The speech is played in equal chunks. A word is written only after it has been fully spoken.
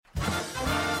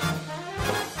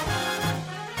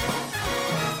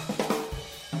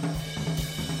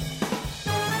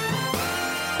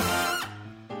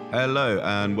Hello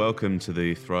and welcome to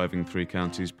the Thriving Three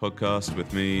Counties podcast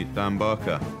with me, Dan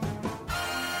Barker.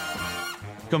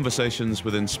 Conversations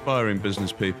with inspiring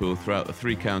business people throughout the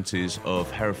three counties of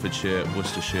Herefordshire,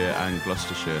 Worcestershire and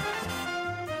Gloucestershire.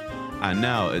 And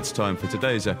now it's time for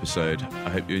today's episode.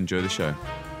 I hope you enjoy the show.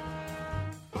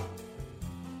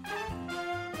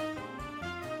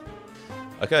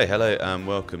 Okay, hello and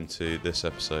welcome to this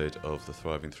episode of the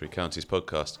Thriving Three Counties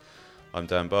podcast. I'm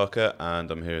Dan Barker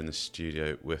and I'm here in the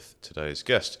studio with today's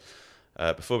guest.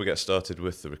 Before we get started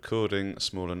with the recording, a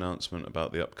small announcement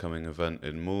about the upcoming event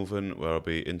in Malvern where I'll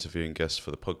be interviewing guests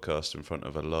for the podcast in front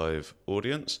of a live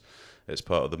audience. It's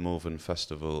part of the Malvern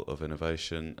Festival of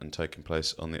Innovation and taking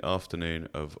place on the afternoon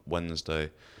of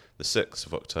Wednesday, the 6th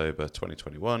of October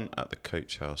 2021 at the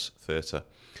Coach House Theatre.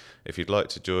 If you'd like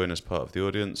to join as part of the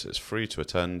audience, it's free to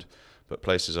attend, but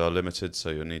places are limited, so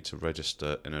you'll need to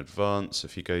register in advance.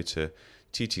 If you go to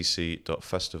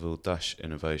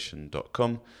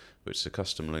ttc.festival-innovation.com, which is a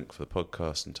custom link for the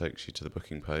podcast and takes you to the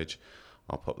booking page,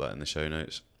 I'll pop that in the show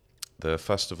notes. The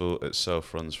festival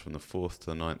itself runs from the 4th to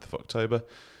the 9th of October,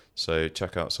 so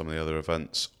check out some of the other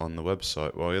events on the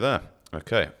website while you're there.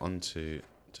 Okay, on to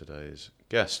today's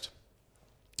guest.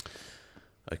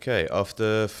 Okay,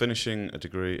 after finishing a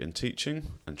degree in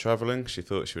teaching and travelling, she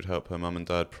thought she would help her mum and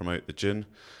dad promote the gin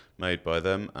made by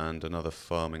them and another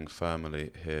farming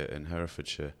family here in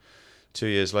Herefordshire. 2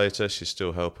 years later, she's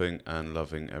still helping and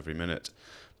loving every minute.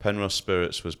 Penrose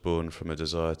Spirits was born from a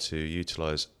desire to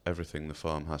utilise everything the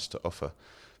farm has to offer.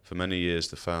 For many years,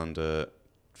 the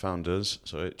founders,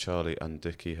 Charlie and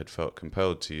Dickie, had felt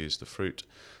compelled to use the fruit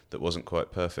that wasn't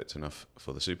quite perfect enough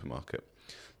for the supermarket.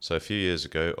 So a few years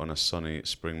ago, on a sunny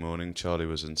spring morning, Charlie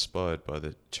was inspired by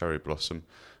the cherry blossom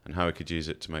and how he could use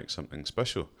it to make something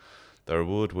special. Their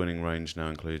award-winning range now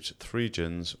includes 3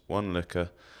 gins, 1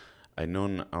 liquor,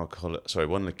 one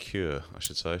liqueur,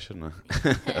 shouldn't I?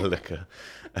 A liquor,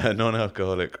 a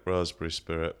non-alcoholic raspberry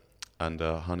spirit, and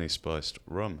a honey-spiced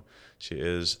rum. She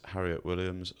is Harriet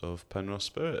Williams of Penrose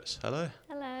Spirits. Hello.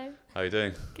 Hello. How are you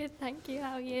doing? Good, thank you.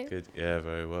 How are you? Good. Yeah,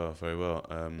 very well, very well.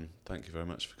 Thank you very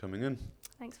much for coming in.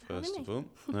 Thanks for having me. First of all,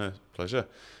 no, pleasure.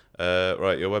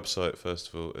 Right, your website, first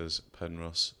of all, is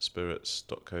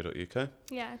penrosespirits.co.uk.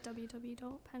 Yeah,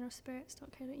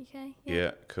 www.penrosespirits.co.uk.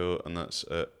 Yeah, cool. And that's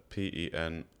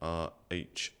Penrhos.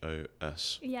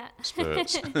 Yeah.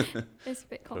 Spirits. It's a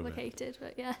bit complicated,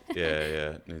 but yeah.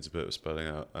 Yeah, needs a bit of spelling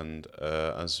out. And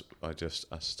as I just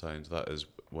ascertained, that is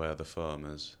where the farm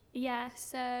is. Yeah,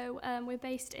 so we're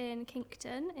based in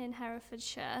Kincton in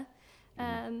Herefordshire,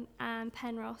 and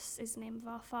Penrose is the name of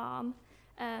our farm.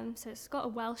 So it's got a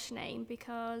Welsh name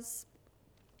because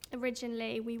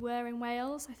originally we were in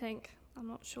Wales, I'm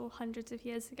not sure, hundreds of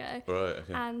years ago. Right,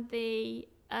 okay. And the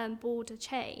border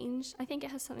changed. I think it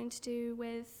has something to do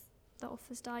with the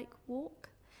Offa's Dyke Walk.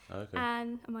 Okay.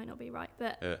 And I might not be right,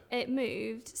 but it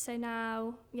moved. So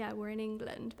now, we're in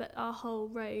England, but our whole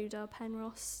road, our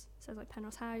Penrose, so it's like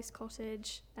Penrose House,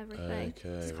 Cottage, everything. Okay,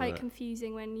 it's quite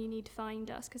confusing when you need to find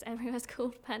us because everywhere's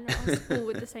called Penrose, all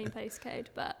with the same postcode.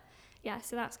 But yeah,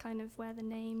 so that's kind of where the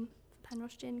name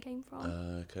Penrose Gin came from.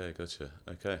 Okay, gotcha.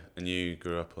 Okay, and you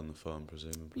grew up on the farm,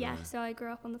 presumably? Yeah, so I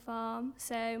grew up on the farm.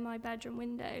 So my bedroom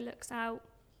window looks out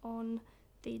on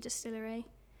the distillery,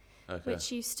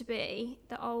 which used to be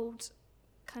the old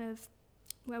kind of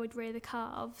where we'd rear the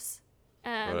calves.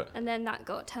 And then that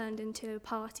got turned into a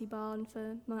party barn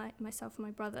for myself and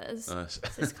my brothers. Nice.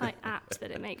 So it's quite apt that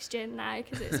it makes gin now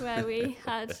because it's where we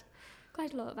had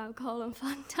quite a lot of alcohol and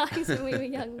fun times when we were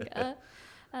younger.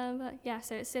 But yeah,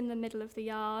 so it's in the middle of the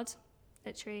yard,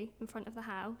 literally in front of the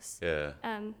house. Yeah.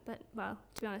 But well,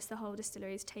 to be honest, the whole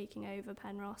distillery is taking over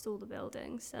Penrose, all the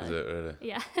buildings. So. Is it really?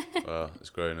 Yeah. Wow,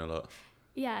 it's grown a lot.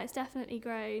 Yeah, it's definitely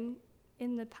grown.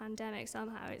 In the pandemic,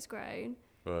 somehow it's grown.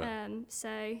 Right.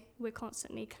 So we're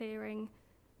constantly clearing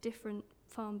different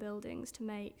farm buildings to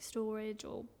make storage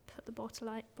or put the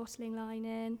bottling line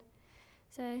in.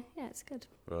 So yeah, it's good.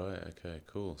 Right. Okay.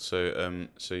 Cool. So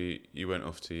so you went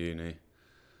off to uni,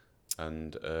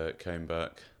 and came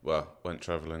back. Well, went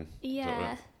travelling.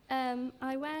 Yeah. Is that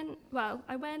right?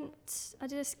 I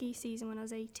did a ski season when I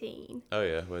was 18. Oh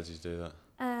yeah. Where did you do that?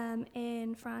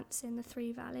 In France, in the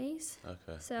Three Valleys.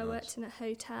 Okay. So I worked in a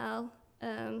hotel.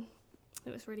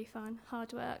 It was really fun,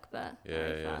 hard work, but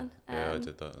very fun. Yeah, I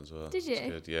did that as well. Did you? It's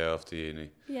good. Yeah, after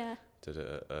uni. Yeah. Did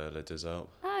it at Les Deux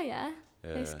Alpes. Oh yeah.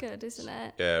 Yeah. It's good, isn't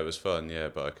it? Yeah, it was fun. Yeah,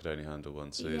 but I could only handle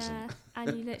one season. Yeah,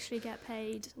 and you literally get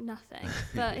paid nothing,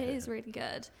 but it is really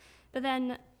good. But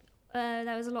then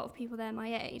there was a lot of people there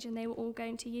my age, and they were all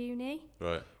going to uni.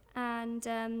 Right. And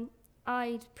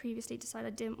I'd previously decided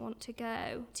I didn't want to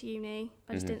go to uni.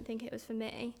 I just didn't think it was for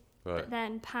me. Right. But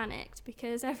then panicked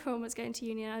because everyone was going to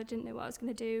uni and I didn't know what I was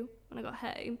going to do when I got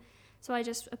home. So I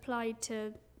just applied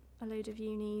to a load of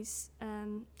unis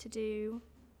to do,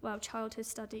 childhood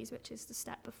studies, which is the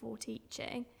step before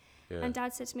teaching. Yeah. And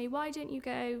Dad said to me, why don't you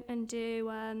go and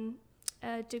do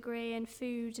a degree in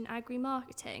food and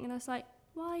agri-marketing? And I was like,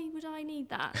 why would I need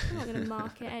that? I'm not going to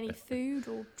market any food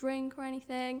or drink or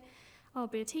anything. I'll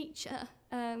be a teacher.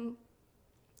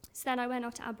 So then I went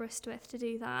off to Aberystwyth to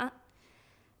do that.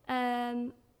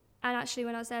 And actually,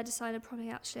 when I was there, I decided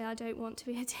I don't want to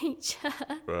be a teacher.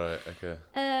 Right, okay.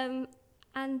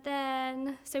 And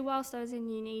then, so whilst I was in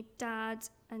uni, Dad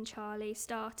and Charlie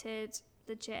started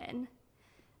the gin.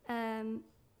 My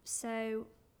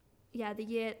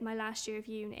last year of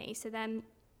uni. So then,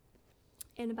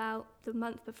 in about the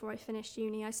month before I finished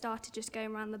uni, I started just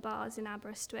going around the bars in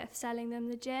Aberystwyth selling them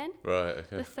the gin. Right,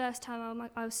 okay. The first time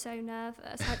I was so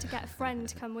nervous. I had to get a friend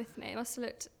to come with me. It must have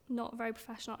looked not very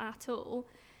professional at all.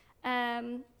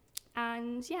 And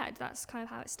that's kind of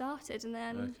how it started. And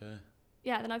then,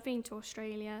 then I've been to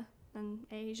Australia and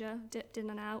Asia, dipped in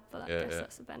and out, but I guess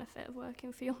that's the benefit of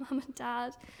working for your mum and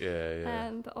dad.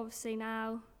 Yeah. But obviously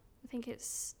now, I think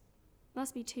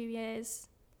must be 2 years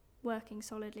working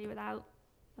solidly without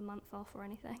a month off or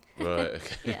anything. Right,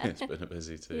 okay. It's been a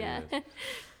busy 2 years.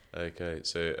 Okay,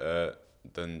 so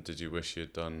then did you wish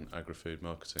you'd done agri-food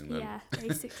marketing then? Yeah,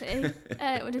 basically.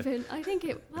 It would have been,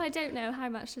 I don't know how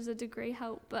much does a degree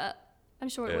help, but I'm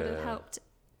sure it would have helped.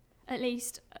 At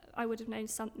least I would have known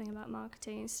something about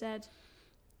marketing instead.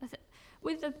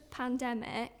 With the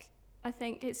pandemic, I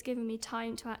think it's given me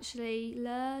time to actually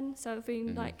learn. So I've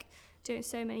been doing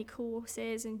so many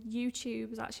courses, and YouTube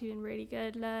has actually been really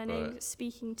good learning,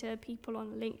 speaking to people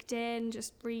on LinkedIn,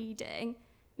 just reading.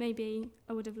 Maybe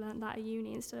I would have learned that at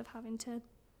uni instead of having to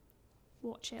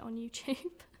watch it on YouTube.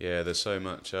 Yeah, there's so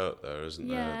much out there, isn't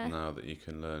there, now that you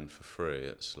can learn for free.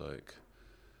 It's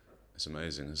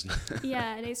amazing, isn't it?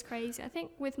 Yeah, it is crazy. I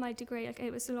think with my degree, a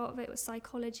lot of it was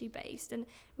psychology based, and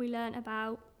we learned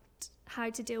about how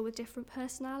to deal with different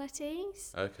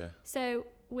personalities. Okay. So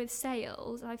with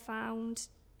sales, I found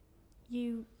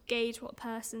you gauge what a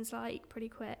person's like pretty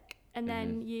quick, and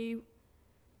then you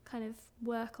kind of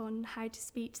work on how to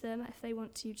speak to them. If they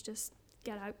want you to just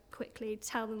get out quickly,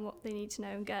 tell them what they need to know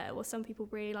and go. Or some people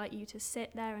really like you to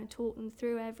sit there and talk them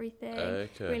through everything,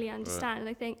 really understand. And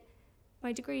I think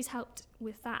my degree's helped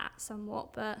with that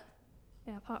somewhat, but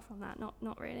apart from that,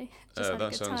 not really. Just had a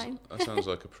good time. That sounds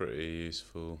like a pretty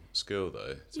useful skill,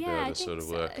 though, to be able to sort of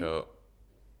work out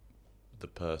the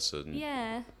person.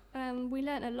 Yeah, we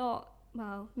learnt a lot,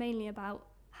 mainly about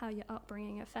how your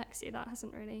upbringing affects you. That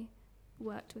hasn't really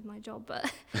worked with my job, but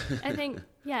I think,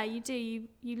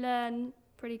 you learn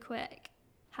pretty quick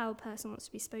how a person wants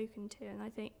to be spoken to, and I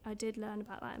think I did learn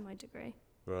about that in my degree.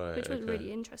 Right, which was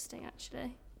really interesting,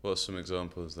 actually. What's some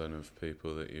examples then of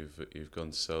people that you've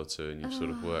gone to sell to and you've sort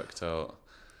of worked out?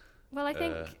 Well, I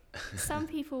think some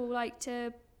people like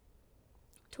to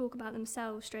talk about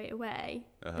themselves straight away,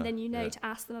 and then to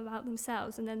ask them about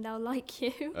themselves, and then they'll like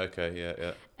you. Okay,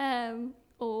 yeah.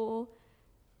 Or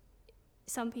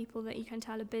some people that you can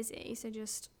tell are busy, so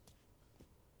just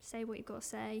say what you've got to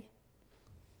say.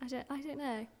 I don't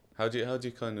know. How do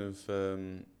you kind of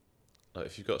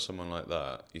if you've got someone like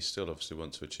that, you still obviously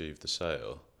want to achieve the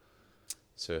sale.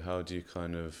 So how do you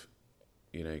kind of,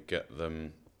 get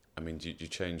them? I mean, do you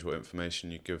change what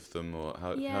information you give them, or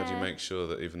how do you make sure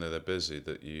that even though they're busy,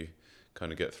 that you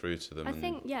kind of get through to them? I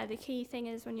think the key thing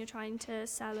is when you're trying to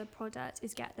sell a product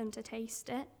is get them to taste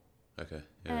it. Okay.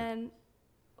 Yeah.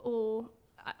 Or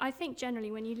I think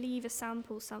generally when you leave a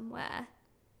sample somewhere,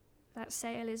 that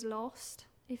sale is lost.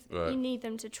 If you need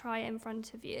them to try it in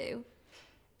front of you.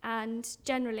 And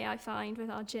generally I find with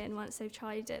our gin, once they've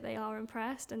tried it, they are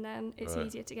impressed, and then it's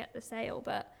easier to get the sale.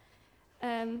 But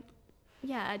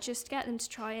just get them to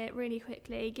try it really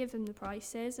quickly, give them the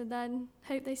prices, and then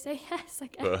hope they say yes, I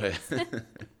guess. Right.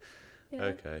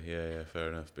 Okay, yeah, fair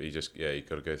enough. But you've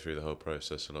got to go through the whole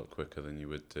process a lot quicker than you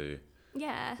would do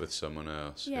with someone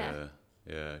else. Yeah,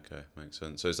 okay, makes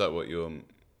sense. So is that what your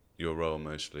role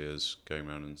mostly is, going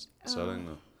around and selling?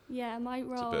 Or? Yeah, my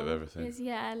role it's a bit of everything. Is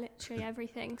literally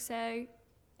everything. So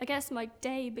I guess my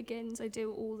day begins, I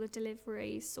do all the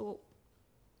deliveries, sort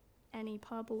any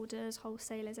pub orders,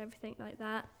 wholesalers, everything like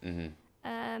that. Mm-hmm.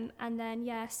 And then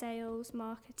sales,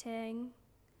 marketing,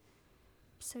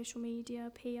 social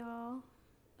media, PR.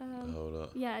 A whole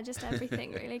lot. Yeah, just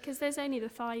everything really, because there's only the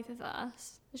 5 of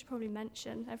us. I should probably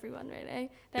mention everyone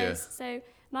really. So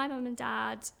my mum and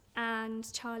dad and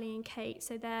Charlie and Kate,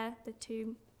 so they're the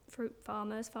 2 fruit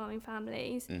farming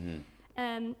families. Mm-hmm.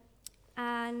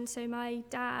 And so my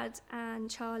dad and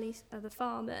Charlie are the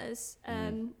farmers.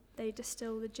 They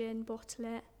distill the gin, bottle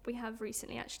it. We have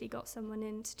recently actually got someone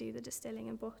in to do the distilling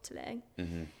and bottling.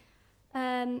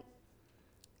 And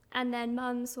then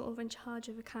Mum's sort of in charge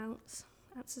of accounts,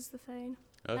 answers the phone.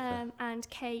 Okay. And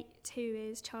Kate, who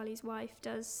is Charlie's wife,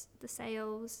 does the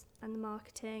sales and the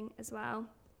marketing as well.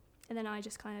 And then I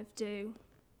just kind of do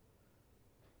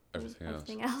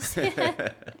everything else.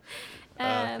 Okay,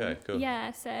 cool.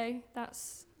 Yeah, so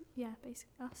that's,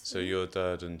 basically us. So your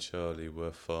dad and Charlie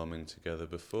were farming together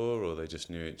before, or they just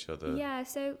knew each other? Yeah,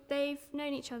 so they've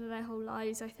known each other their whole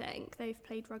lives, I think. They've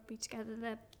played rugby together.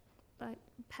 Their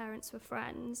parents were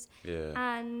friends. Yeah.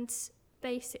 And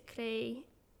basically,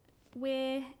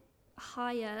 we're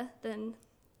higher than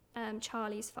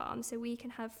Charlie's farm, so we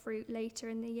can have fruit later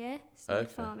in the year. So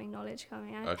farming knowledge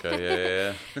coming out.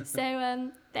 Okay, yeah. So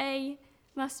they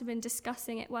must have been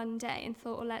discussing it one day and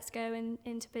thought, well, let's go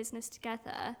into business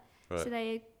together. Right. So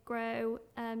they grow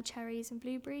cherries and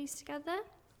blueberries together.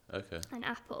 Okay. And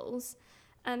apples.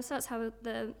 So that's how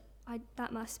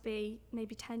that must be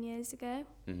maybe 10 years ago.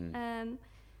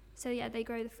 So yeah, they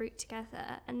grow the fruit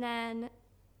together. And then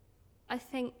I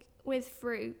think with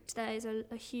fruit, there's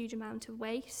a huge amount of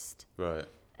waste. Right.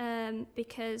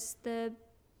 Because the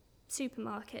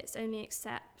supermarkets only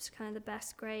accept kind of the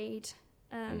best grade,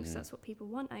 because that's what people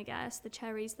want, I guess. The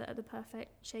cherries that are the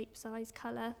perfect shape, size,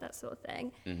 colour, that sort of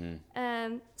thing.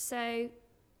 So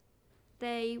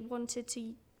they wanted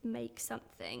to make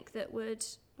something that would,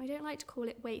 I don't like to call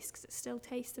it waste because it still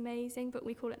tastes amazing, but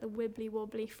we call it the wibbly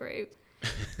wobbly fruit.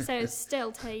 So it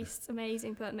still tastes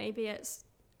amazing, but maybe it's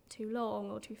too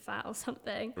long or too fat or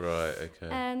something. Right,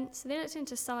 okay. So they looked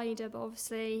into cider, but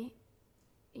obviously,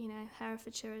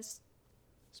 Herefordshire is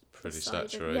It's pretty cider,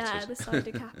 saturated. yeah, the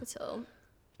cider capital.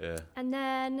 Yeah. And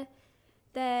then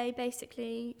they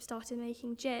basically started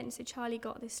making gin. So Charlie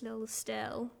got this little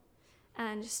still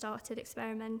and just started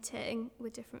experimenting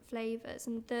with different flavours.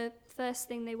 And the first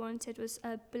thing they wanted was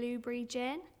a blueberry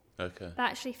gin. Okay. But I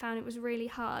actually found it was really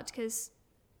hard because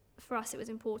for us it was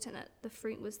important that the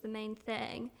fruit was the main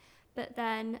thing. But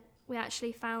then we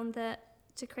actually found that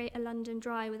to create a London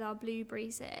Dry with our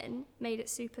blueberries in made it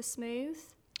super smooth.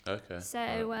 Okay.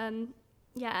 So,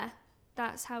 right.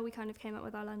 That's how we kind of came up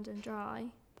with our London Dry.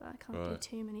 But I can't give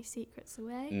too many secrets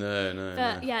away. No.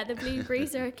 But yeah, the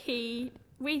blueberries are a key.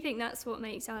 We think that's what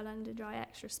makes our London Dry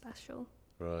extra special.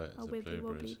 Right. Our wibbly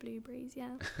wobbly blueberries,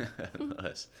 yeah.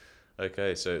 Nice.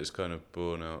 Okay, so it was kind of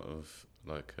born out of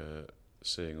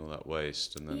seeing all that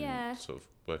waste and then sort of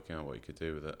working out what you could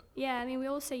do with it. Yeah, I mean, we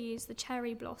also use the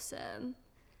cherry blossom.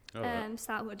 Right.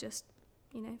 So that would just,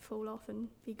 fall off and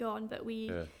be gone. But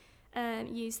we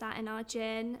use that in our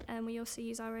gin, and we also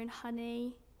use our own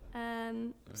honey.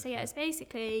 So yeah, it's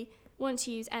basically want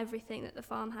to use everything that the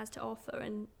farm has to offer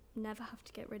and never have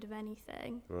to get rid of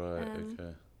anything. Right,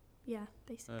 okay. Yeah,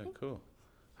 basically. Oh, cool.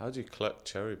 How do you collect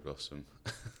cherry blossom?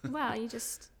 Well, you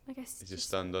just, I guess... You just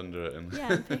stand under it and...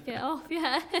 Yeah, and pick it off,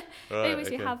 yeah. Right,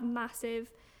 we have massive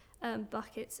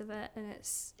buckets of it, and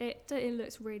it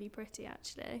looks really pretty,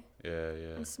 actually.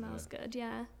 Yeah. And smells good,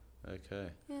 yeah. Okay.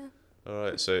 Yeah. All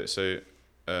right, so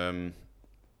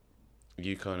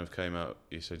you kind of came out,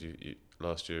 you said you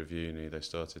last year of uni, they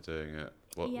started doing it.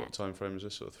 What time frame was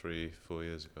this, sort of 3-4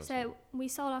 years ago? So we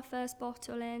sold our first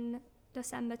bottle in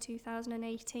December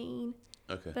 2018.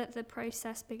 Okay. But the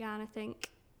process began, I think,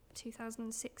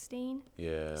 2016. Yeah,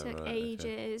 it took right,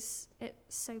 ages. Okay.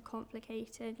 It's so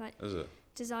complicated. Is it?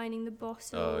 Designing the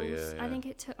bottles. Oh, yeah. I think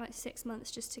it took 6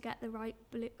 months just to get the right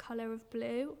colour of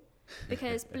blue.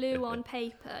 Because blue on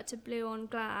paper to blue on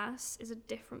glass is a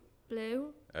different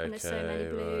blue. Okay, and there's so many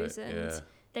blues. Right, and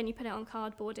then you put it on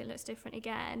cardboard, it looks different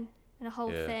again. And the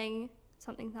whole thing,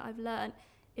 something that I've learned,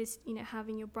 is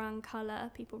having your brand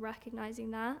colour, people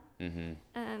recognising that.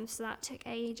 So that took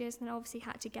ages, and then obviously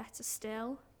had to get a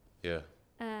still. Yeah.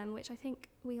 Which I think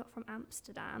we got from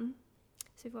Amsterdam.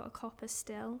 So we've got a copper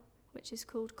still, which is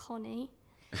called Connie,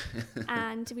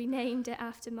 and we named it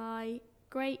after my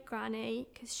great granny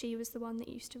because she was the one that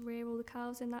used to rear all the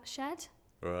cows in that shed.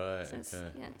 Right. So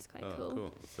okay. It's quite cool.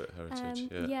 Cool. A bit heritage.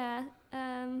 Yeah.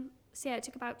 So it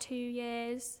took about 2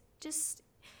 years. Just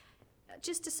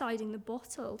deciding the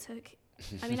bottle took.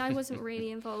 I mean, I wasn't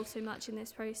really involved so much in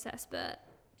this process, but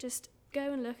just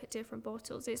go and look at different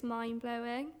bottles. It's mind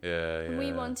blowing. Yeah. And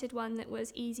we wanted one that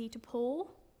was easy to pour.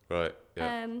 Right.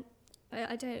 Yeah.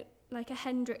 I don't like a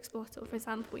Hendrix bottle, for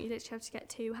example. You literally have to get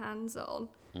 2 hands on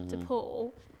to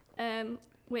pour,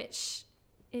 which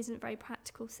isn't very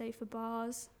practical, say for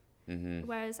bars.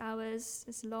 Whereas ours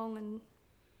is long and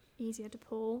easier to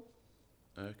pour.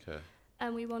 Okay.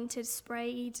 And we wanted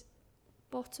sprayed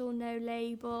bottle, no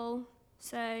label.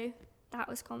 So that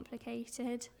was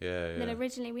complicated. Yeah. And then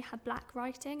originally we had black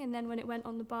writing, and then when it went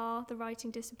on the bar, the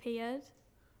writing disappeared.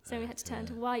 So we had to turn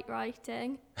to white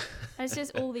writing. It's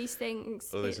just all these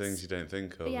things. All these things you don't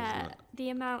think of, yeah, isn't it? The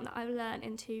amount that I've learned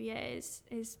in 2 years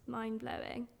is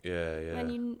mind-blowing. Yeah.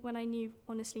 When I knew,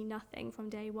 honestly, nothing from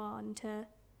day one to...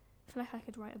 I feel like I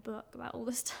could write a book about all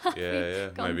the stuff. Yeah.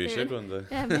 Maybe you should one day.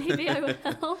 Yeah, maybe I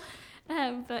will.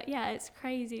 But yeah, it's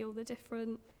crazy, all the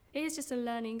different... It is just a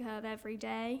learning curve every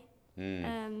day.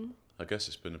 I guess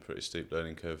it's been a pretty steep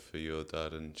learning curve for your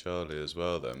dad and Charlie as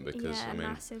well then, because yeah, I mean,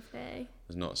 massively.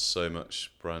 There's not so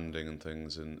much branding and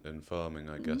things in farming,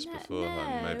 I guess,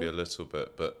 beforehand. No. Maybe a little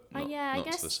bit, but not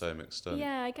to the same extent.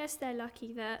 Yeah, I guess they're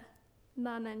lucky that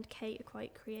Mum and Kate are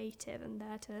quite creative and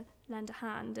there to lend a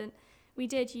hand. And we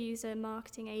did use a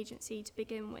marketing agency to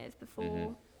begin with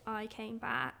before I came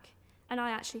back, and I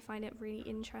actually find it really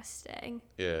interesting.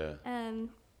 Yeah.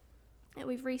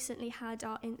 We've recently had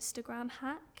our Instagram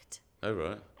hacked. Oh,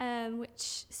 right.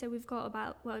 So we've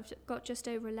got just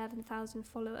over 11,000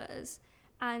 followers,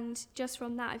 and just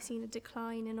from that I've seen a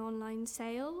decline in online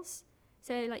sales.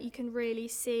 So like you can really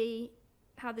see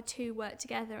how the two work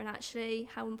together and actually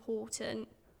how important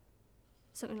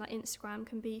something like Instagram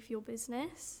can be for your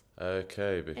business.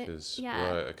 Okay, because you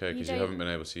haven't been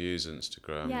able to use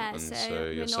Instagram, and so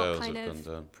your sales have gone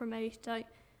down.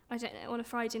 I don't know, on a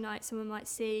Friday night someone might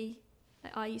see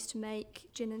that I used to make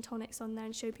gin and tonics on there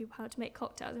and show people how to make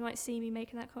cocktails. They might see me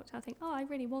making that cocktail and think, oh, I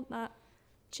really want that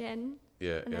gin,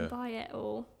 and then buy it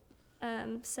all.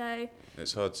 So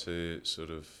it's hard to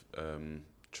sort of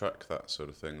track that sort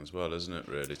of thing as well, isn't it,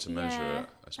 really, to measure it,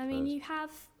 I suppose. I mean, you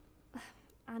have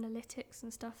analytics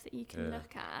and stuff that you can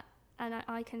look at, and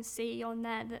I can see on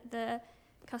there that the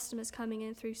customers coming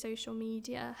in through social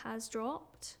media has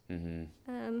dropped.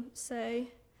 So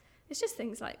it's just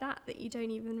things like that you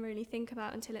don't even really think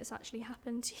about until it's actually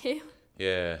happened to you.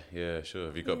 Yeah, sure.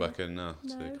 Have you got back in now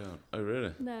to the account? Oh,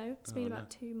 really? No, it's been about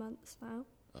 2 months now.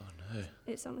 Oh, no.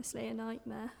 It's honestly a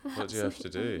nightmare. What do you have to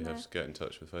do? You have to get in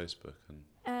touch with Facebook?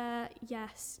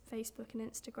 Yes, Facebook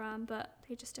and Instagram, but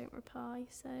they just don't reply,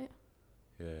 so...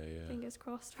 Yeah. Fingers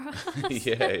crossed for us.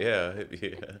 yeah.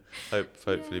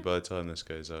 Hopefully by the time this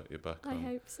goes out, you're back on. I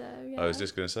hope so, yeah. I was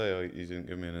just going to say, you didn't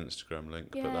give me an Instagram link,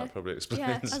 but that probably explains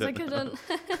it. Yeah, as I couldn't.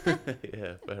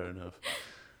 Yeah, fair enough.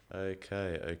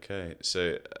 Okay.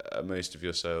 So most of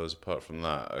your sales, apart from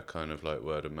that, are kind of like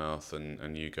word of mouth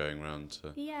and you going around to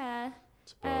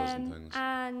bars and things.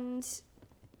 And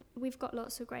we've got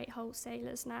lots of great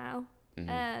wholesalers now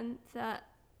that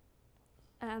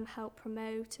help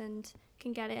promote and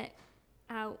can get it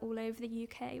out all over the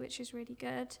UK, which is really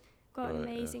good. Got an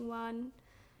amazing one.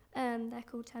 They're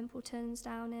called Templeton's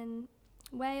down in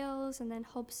Wales, and then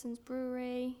Hobson's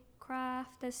Brewery,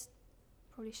 Craft. There's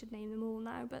probably should name them all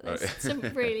now, but there's some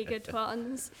really good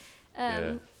ones,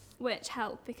 which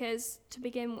help because to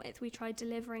begin with we tried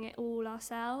delivering it all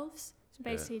ourselves. So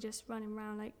basically just running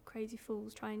around like crazy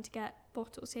fools trying to get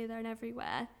bottles here, there and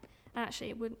everywhere.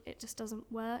 Actually, it just doesn't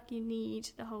work. You need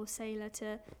the wholesaler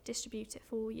to distribute it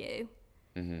for you.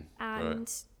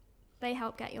 And they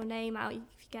help get your name out if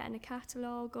you get in a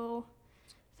catalogue. Or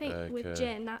I think with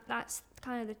gin, that's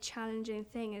kind of the challenging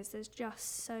thing is there's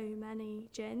just so many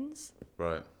gins.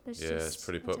 Right. It's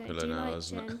pretty popular now,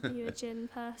 isn't it? Are you a gin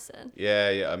person?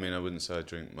 Yeah. I mean, I wouldn't say I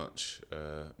drink much,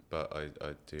 but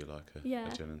I do like a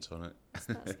gin and tonic.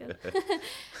 That's good.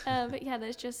 But yeah,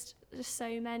 there's just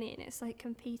so many, and it's like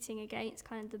competing against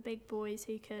kind of the big boys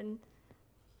who can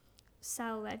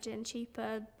sell their gin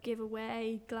cheaper, give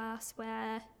away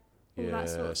glassware, all that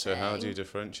sort of so thing. How do you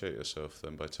differentiate yourself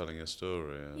then? By telling your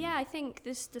story? Yeah, I think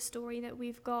the story that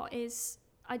we've got is,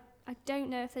 I don't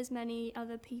know if there's many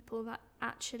other people that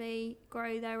actually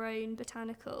grow their own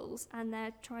botanicals and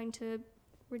they're trying to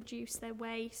reduce their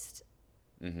waste,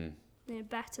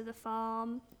 better the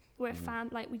farm. We're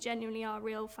we genuinely are a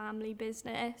real family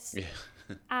business.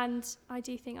 Yeah. And I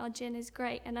do think our gin is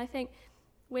great. And I think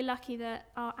we're lucky that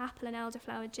our apple and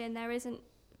elderflower gin, there isn't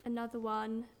another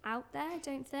one out there, I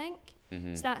don't think.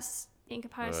 So that's in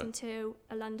comparison to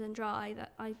a London Dry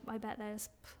that I bet there's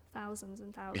thousands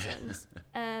and thousands.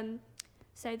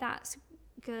 So that's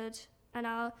good. And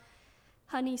our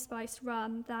honey spiced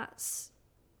rum, that's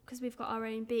because we've got our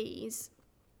own bees.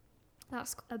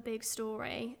 That's a big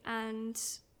story. And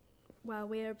well,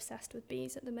 we're obsessed with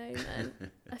bees at the moment.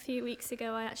 A few weeks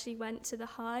ago, I actually went to the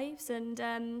hives and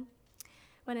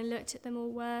went and looked at them all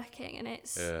working, and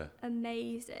it's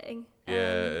amazing.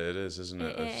 It is, isn't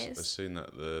it? I've seen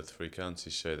that the Three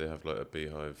Counties show. They have like a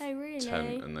beehive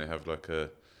tent, and they have like a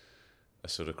a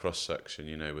sort of cross section,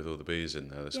 you know, with all the bees in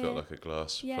there. That's got like a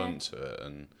glass front to it,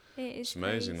 and it's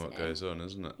amazing what goes on,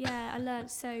 isn't it? Yeah, I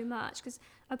learnt so much because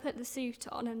I put the suit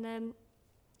on, and then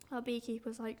our beekeeper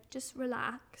was like, "Just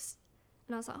relax."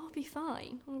 And I was like, "I'll be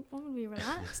fine. I'll be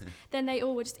relaxed." Then they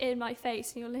all were just in my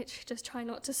face, and you're literally just trying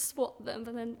not to swat them,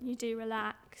 but then you do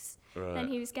relax. Right. Then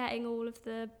he was getting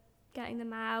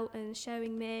them out and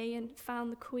showing me, and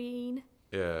found the queen.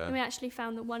 Yeah. And we actually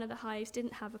found that one of the hives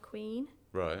didn't have a queen.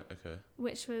 Right, okay.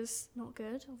 Which was not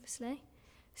good, obviously.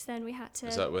 So then we had to...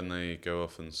 Is that when they go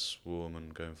off and swarm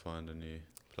and go and find a new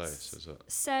place, is it?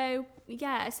 So,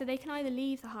 yeah, so they can either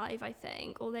leave the hive, I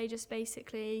think, or they just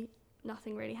basically,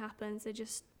 nothing really happens, they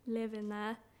just live in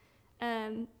there.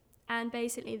 And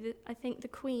basically, I think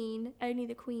only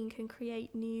the queen can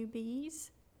create new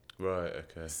bees. Right,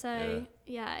 okay. So,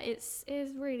 it's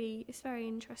very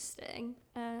interesting.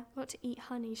 Got to eat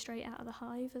honey straight out of the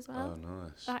hive as well. Oh,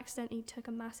 nice. I accidentally took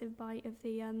a massive bite of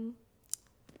the...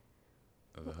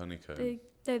 Of the honeycomb?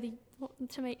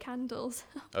 To make candles.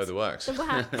 Oh, the wax? The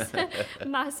wax.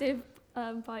 Massive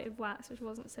bite of wax, which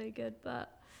wasn't so good,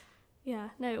 but yeah,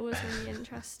 no, it was really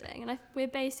interesting. And we're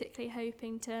basically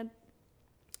hoping to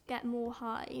get more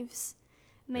hives,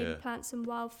 maybe plant some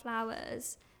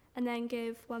wildflowers, and then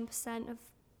give 1% of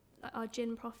our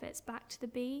gin profits back to the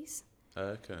bees.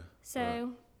 Okay.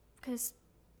 So, because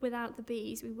without the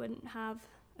bees, we wouldn't have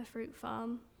a fruit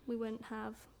farm, we wouldn't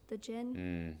have the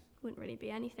gin. Wouldn't really be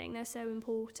anything. They're so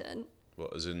important.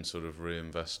 What, as in sort of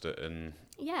reinvest it in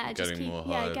getting more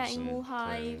hives? Yeah, getting more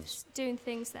hives, doing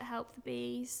things that help the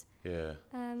bees. Yeah.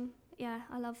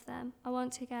 I love them. I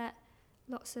want to get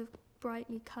lots of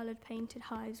brightly coloured painted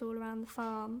hives all around the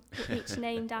farm, each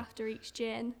named after each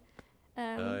gin.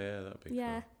 That'd be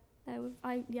cool.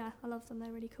 I love them.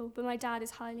 They're really cool. But my dad is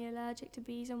highly allergic to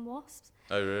bees and wasps.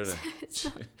 Oh, really? So it's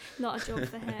not a job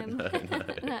for him.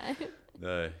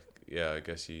 No. Yeah, I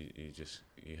guess you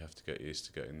have to get used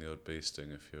to getting the odd bee sting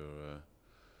if you're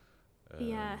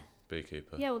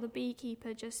beekeeper. Yeah, well, the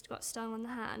beekeeper just got stung on the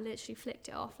hand, literally flicked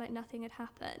it off like nothing had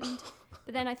happened.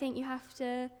 But then I think you have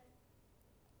to...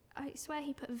 I swear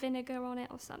he put vinegar on it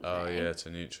or something. Oh, yeah, to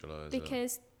neutralise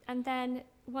it. And then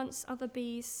once other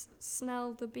bees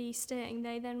smell the bee sting,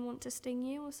 they then want to sting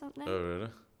you or something. Oh, really?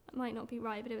 That might not be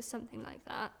right, but it was something like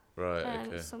that. Right, okay.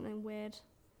 It was something weird.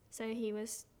 So he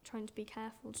was trying to be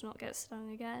careful to not get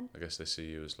stung again. I guess they see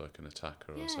you as like an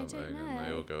attacker or I something, don't know. and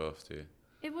they all go after you.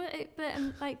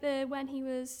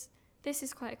 This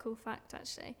is quite a cool fact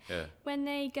actually. Yeah. When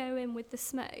they go in with the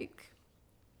smoke,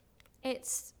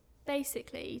 it's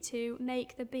basically to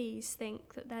make the bees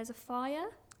think that there's a fire.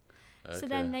 Okay. So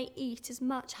then they eat as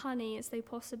much honey as they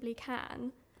possibly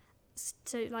can,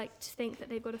 to think that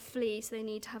they've got a flea, so they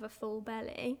need to have a full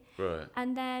belly. Right.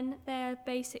 And then they're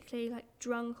basically like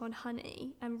drunk on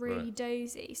honey and really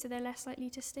dozy, so they're less likely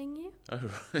to sting you. Oh,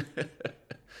 right.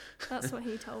 That's what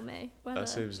he told me. That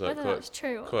seems like that's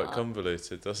true or quite not.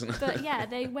 Convoluted, doesn't it? But yeah,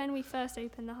 when we first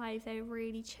opened the hive, they were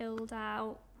really chilled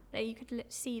out. You could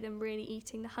see them really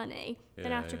eating the honey.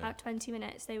 Then after about 20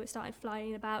 minutes, they were starting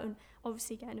flying about and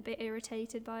obviously getting a bit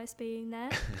irritated by us being there.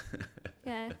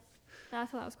 Yeah. I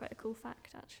thought that was quite a cool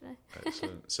fact, actually.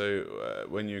 Excellent. So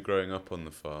when you were growing up on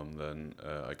the farm, then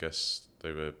I guess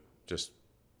they were just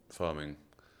farming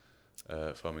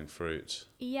fruit.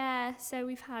 Yeah, so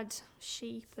we've had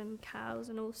sheep and cows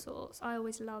and all sorts. I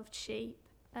always loved sheep.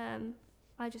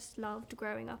 I just loved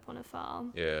growing up on a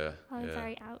farm. Yeah. I'm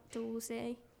very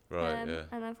outdoorsy. Right,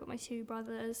 And I've got my two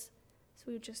brothers, so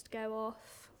we would just go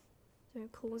off,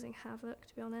 causing havoc,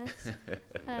 to be honest.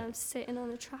 Sitting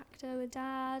on a tractor with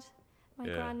Dad, my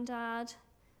granddad.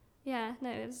 Yeah, no,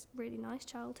 it was a really nice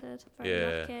childhood.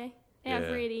 Very lucky. Yeah, I've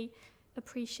really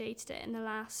appreciated it in the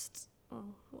last,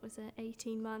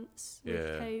 18 months with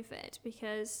COVID,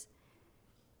 because,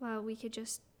 we could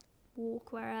just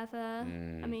walk wherever.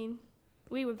 I mean,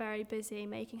 we were very busy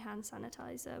making hand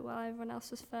sanitizer while everyone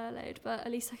else was furloughed, but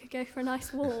at least I could go for a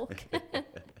nice walk.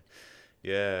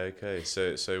 Yeah, okay.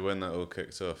 So when that all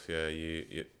kicked off,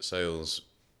 you sales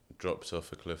dropped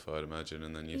off a cliff, I'd imagine,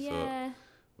 and then you thought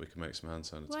we could make some hand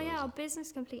sanitizer. Well, yeah, our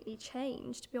business completely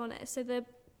changed, to be honest. So the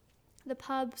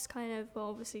pubs kind of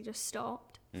obviously just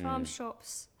stopped. Farm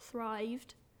shops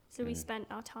thrived, so we spent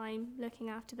our time looking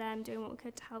after them, doing what we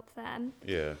could to help them.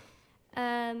 Yeah.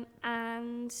 Then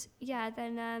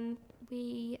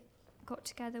we got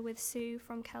together with Sue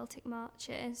from Celtic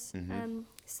Marches,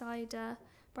 cider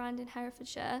brand in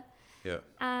Herefordshire. Yeah.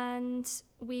 And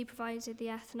we provided the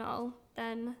ethanol.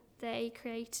 Then they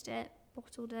created it,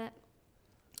 bottled it,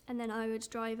 and then I would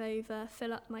drive over,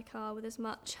 fill up my car with as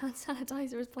much hand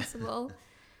sanitizer as possible,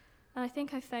 And I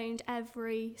think I phoned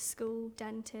every school,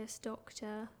 dentist,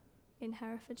 doctor in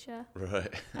Herefordshire.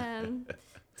 Right.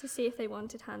 To see if they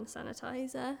wanted hand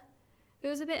sanitizer. It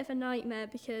was a bit of a nightmare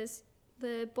because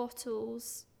the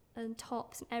bottles and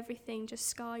tops and everything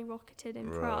just skyrocketed in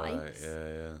price. Right,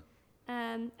 yeah.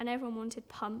 And everyone wanted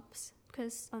pumps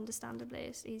because, understandably,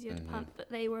 it's easier to pump, but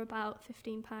they were about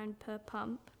 £15 per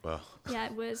pump. Wow. Yeah,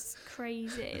 it was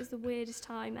crazy. It was the weirdest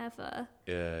time ever.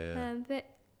 Yeah. But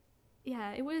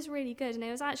yeah, it was really good, and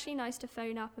it was actually nice to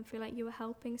phone up and feel like you were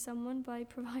helping someone by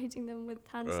providing them with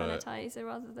hand sanitizer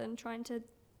rather than trying to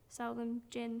sell them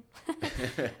gin.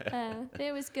 But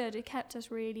it was good. It kept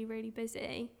us really, really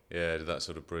busy. Yeah, did that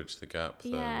sort of bridge the gap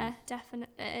then? Yeah,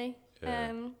 definitely.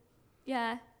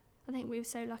 Yeah. I think we were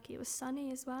so lucky it was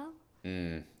sunny as well.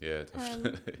 Yeah,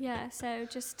 definitely. Yeah, so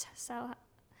just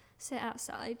sit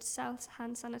outside, sell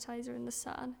hand sanitizer in the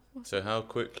sun. So how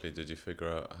quickly did you figure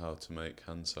out how to make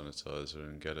hand sanitizer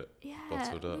and get it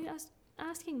bottled up? I was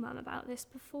asking Mum about this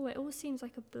before. It all seems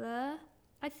like a blur.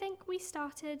 I think we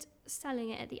started selling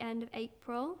it at the end of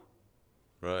April.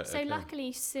 Right, So okay.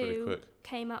 luckily Sue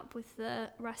came up with the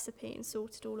recipe and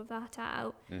sorted all of that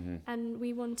out. And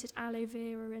we wanted aloe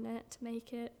vera in it to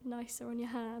make it nicer on your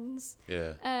hands.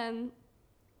 Yeah.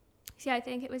 So yeah, I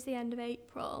think it was the end of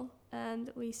April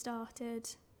that we started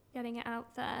getting it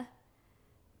out there.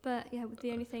 But yeah,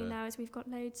 the only thing now is we've got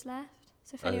loads left.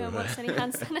 So if anyone wants any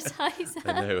hand sanitizer,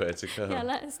 they know where to come. Yeah,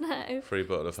 let us know. Free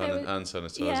bottle of hand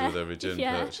sanitizer with every gin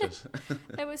purchase.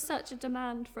 There was such a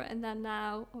demand for it, and then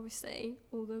now, obviously,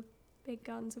 all the big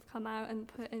guns have come out and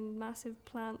put in massive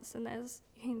plants, and it's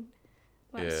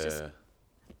just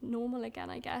normal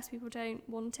again, I guess. People don't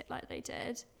want it like they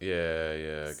did.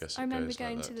 Yeah, I guess I remember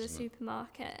going like to the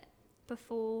supermarket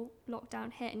before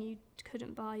lockdown hit and you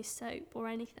couldn't buy soap or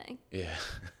anything. Yeah.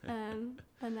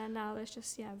 And then now there's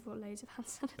just, we've got loads of hand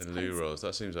sanitizer. And loo rolls,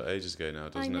 that seems like ages ago now,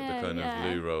 doesn't it? The kind of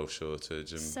loo roll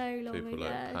shortage and so long people ago.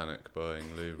 like panic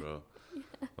buying loo roll.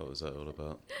 What was that all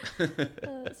about?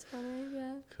 Oh, that's funny,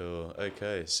 yeah. Cool.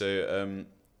 Okay, so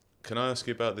can I ask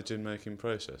you about the gin making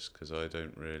process? Because I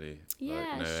don't really know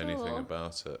anything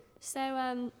about it.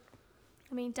 So,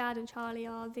 Dad and Charlie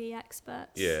are the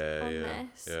experts on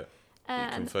this. Yeah. You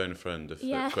can phone a friend if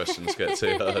the questions get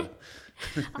too hard.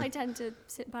 I tend to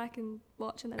sit back and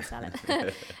watch and then sell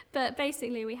it. But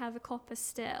basically, we have a copper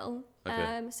still,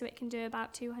 so it can do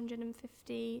about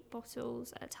 250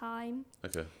 bottles at a time.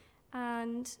 Okay.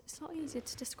 And it's not easy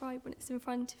to describe when it's in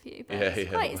front of you, but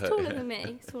it's taller than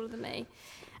me. It's taller than me.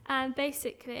 And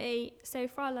basically, so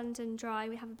for our London Dry,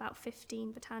 we have about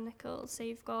 15 botanicals. So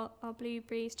you've got our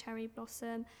blueberries, cherry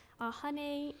blossom, our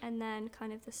honey, and then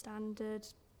kind of the standard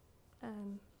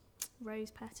rose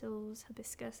petals,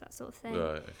 hibiscus, that sort of thing.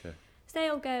 Right, okay. So they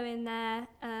all go in there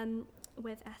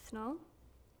with ethanol,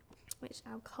 which is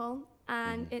alcohol,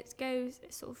 and it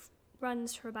sort of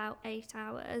runs for about 8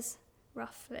 hours,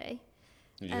 roughly.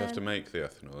 You have to make the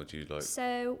ethanol, or do you like...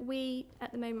 So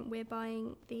at the moment, we're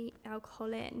buying the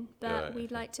alcohol in, but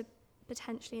we'd like to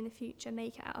potentially in the future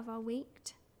make it out of our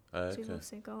wheat. So we've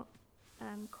also got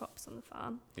crops on the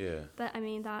farm. Yeah. But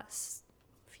that's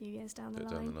a few years down the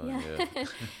line.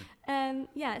 Yeah.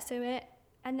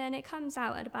 And then it comes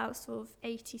out at about sort of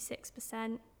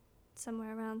 86%,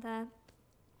 somewhere around there.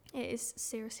 It is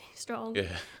seriously strong.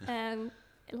 Yeah.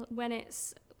 When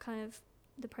it's kind of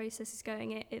the process is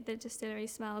going, the distillery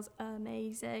smells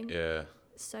amazing. Yeah.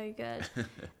 So good.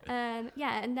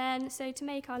 And then so to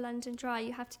make our London Dry,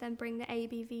 you have to then bring the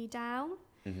ABV down.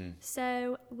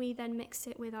 So we then mix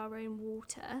it with our own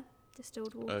water,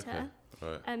 distilled water,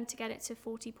 to get it to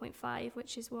 40.5,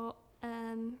 which is what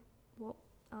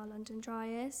our London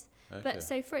Dry is. But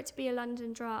so for it to be a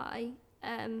London Dry,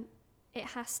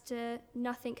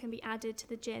 nothing can be added to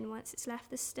the gin once it's left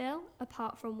the still,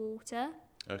 apart from water.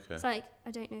 Okay. It's like, I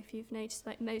don't know if you've noticed,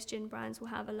 like most gin brands will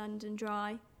have a London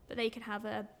Dry, but they could have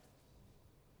a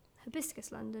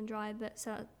hibiscus London Dry, but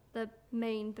so the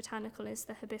main botanical is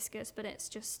the hibiscus, but it's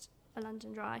just a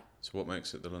London Dry. So what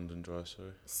makes it the London Dry,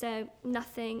 sorry? So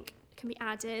nothing can be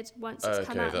added once it's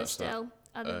come out of the still,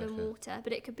 other than water,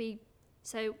 but it could be,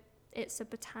 so it's a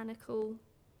botanical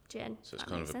gin. So it's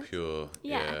kind of a pure,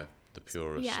 the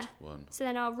purest one. So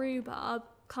then our rhubarb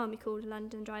can't be called a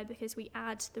London Dry because we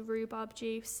add the rhubarb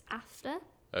juice after.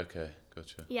 Okay,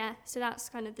 gotcha. Yeah, so that's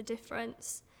kind of the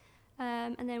difference.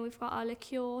 And then we've got our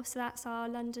liqueur, so that's our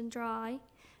London Dry.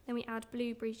 Then we add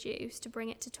blueberry juice to bring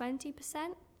it to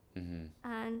 20%. And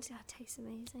it tastes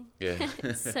amazing. Yeah.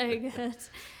 It's so good.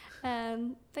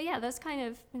 But yeah, that's kind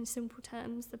of, in simple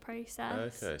terms, the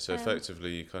process. Okay, so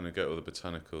effectively you kind of get all the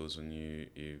botanicals and you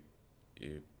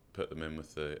put them in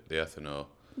with the ethanol.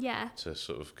 Yeah. To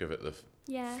sort of give it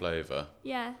flavour.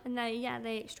 Yeah, and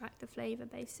they extract the flavour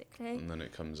basically. And then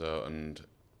it comes out and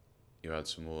you add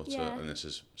some water, and this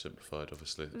is simplified,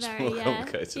 obviously. It's very more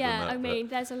complicated than that. I mean,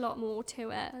 there's a lot more to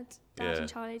it. Dad and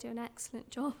Charlie do an excellent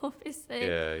job, obviously.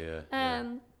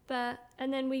 But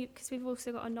and then because we've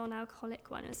also got a non-alcoholic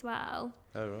one as well.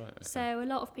 Oh right. Okay. So a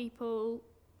lot of people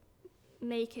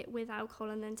make it with alcohol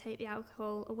and then take the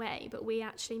alcohol away, but we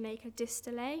actually make a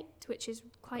distillate, which is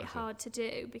quite hard to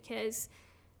do because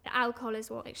the alcohol is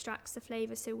what extracts the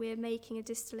flavour. So we're making a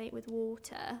distillate with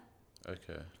water.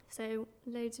 Okay. So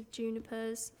loads of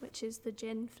junipers, which is the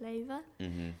gin flavour.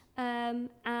 Mm-hmm.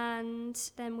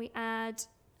 And then we add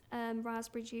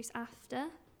raspberry juice after.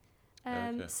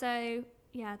 So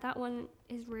yeah, that one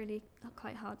is really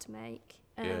quite hard to make.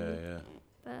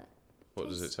 But what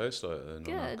does it taste like then?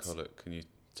 Non-alcoholic? Can you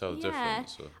tell the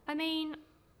difference? Or? I mean,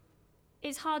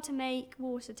 it's hard to make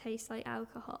water taste like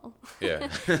alcohol. Yeah.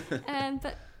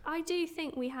 But I do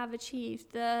think we have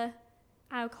achieved the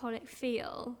alcoholic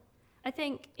feel. I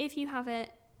think if you have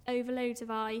it over loads of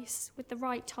ice with the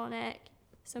right tonic,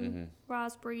 some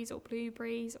raspberries or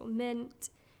blueberries or mint,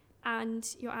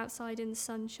 and you're outside in the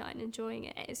sunshine enjoying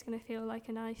it, it's going to feel like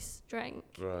a nice drink.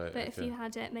 Right. But if you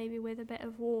had it maybe with a bit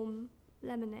of warm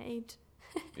lemonade.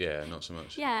 Yeah, not so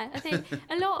much. Yeah, I think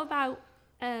a lot about,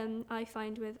 I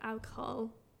find with alcohol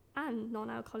and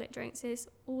non-alcoholic drinks is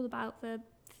all about the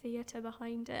theatre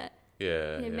behind it.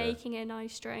 Yeah, making a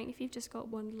nice drink. If you've just got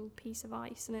one little piece of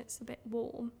ice and it's a bit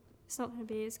warm, it's not going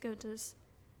to be as good as...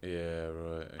 Yeah,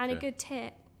 right. Okay. And a good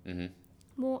tip,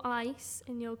 more ice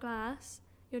in your glass,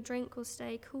 your drink will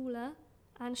stay cooler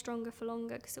and stronger for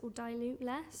longer because it will dilute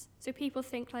less. So people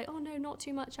think like, oh no, not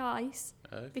too much ice,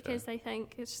 because they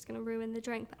think it's just going to ruin the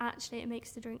drink, but actually it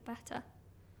makes the drink better.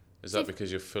 Is that because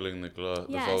you're filling the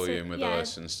volume with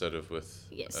ice instead of with...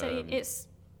 Yeah, so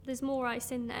there's more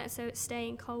ice in there, so it's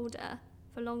staying colder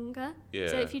for longer. Yeah.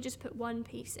 So if you just put one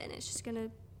piece in, it's just going to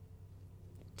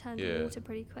turn to water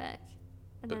pretty quick,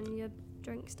 and then your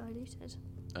drink's diluted.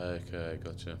 Okay,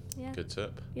 gotcha. Yeah. Good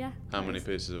tip. Yeah. How many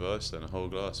pieces of ice then? A whole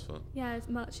glass full? Yeah, as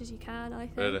much as you can, I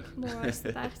think. Really? More ice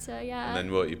the better, yeah. And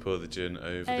then what, you pour the gin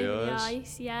over the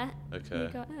ice? Yeah. Okay. You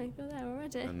got there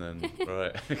already. And then,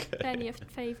 right, okay. Then your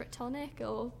favourite tonic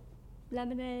or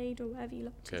lemonade or whatever you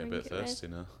like to drink. Okay, a bit thirsty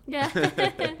now. Yeah.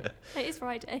 It is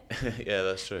Friday. Yeah,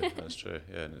 that's true.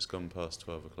 Yeah, and it's gone past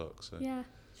 12 o'clock, so... Yeah,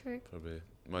 true. Probably.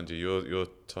 Mind you, your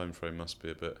time frame must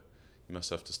be a bit... You must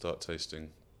have to start tasting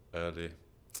early.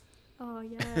 Oh,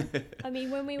 yeah. I mean,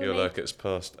 when we were... You're like, it's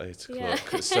past 8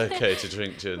 o'clock. It's okay to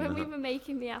drink gin. When we were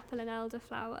making the apple and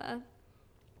elderflower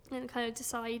and kind of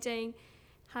deciding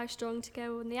how strong to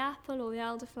go on the apple or the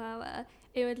elderflower,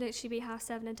 it would literally be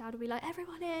 7:30 and Dad would be like,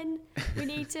 everyone in, we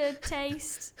need to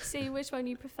taste, see which one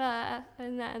you prefer.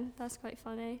 And then that's quite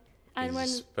funny. And you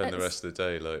spend the rest of the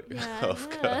day like half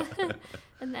cut.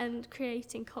 And then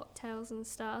creating cocktails and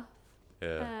stuff.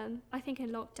 Yeah. I think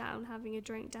in lockdown having a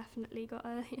drink definitely got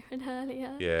earlier and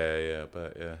earlier. Yeah,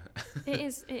 but yeah. It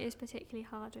is particularly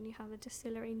hard when you have a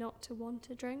distillery not to want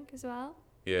a drink as well.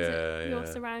 Yeah, You're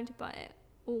surrounded by it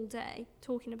all day,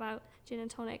 talking about gin and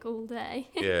tonic all day.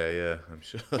 Yeah, I'm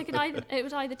sure. It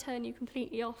would either turn you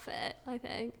completely off it, I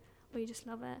think, or you just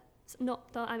love it. It's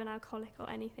not that I'm an alcoholic or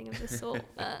anything of the sort,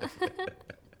 but...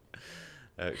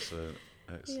 Excellent.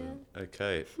 Yeah.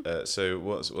 Okay, so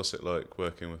what's it like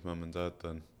working with Mum and Dad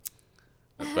then?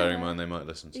 Bearing in mind they might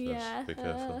listen to this, be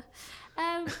careful.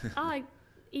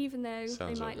 Even though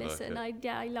Sounds they might listen, I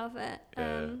love it.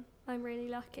 I'm really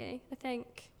lucky. I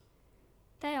think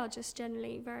they are just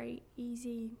generally very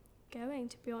easy going,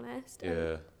 to be honest.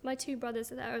 Yeah. My 2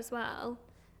 brothers are there as well,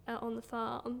 on the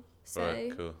farm. So,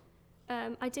 right, cool.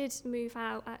 I did move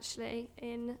out actually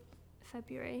in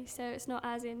February, so it's not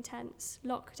as intense.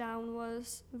 Lockdown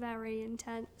was very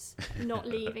intense, not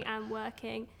leaving and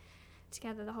working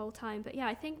together the whole time. But yeah,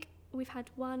 I think we've had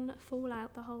one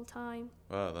fallout the whole time.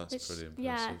 Wow, that's pretty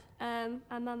impressive. Yeah,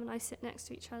 our mum and I sit next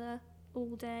to each other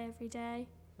all day, every day.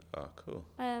 Oh, cool.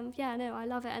 Yeah, no, I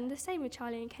love it. And the same with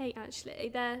Charlie and Kate, actually.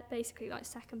 They're basically like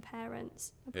second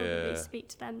parents. I probably speak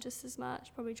to them just as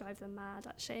much. Probably drive them mad,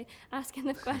 actually, asking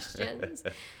them questions.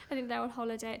 I think they're on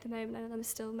holiday at the moment and I'm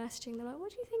still messaging them like,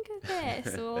 what do you think of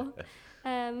this? Or,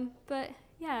 but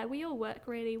yeah, we all work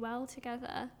really well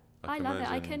together. I love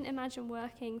it. I couldn't imagine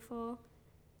working for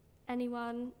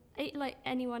anyone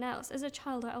else. As a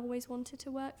child, I always wanted to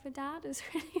work for Dad.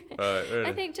 Really?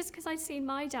 I think just because I'd seen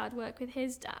my dad work with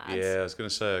his dad. Yeah, I was going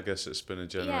to say, I guess it's been a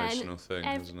generational thing,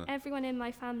 hasn't it? Everyone in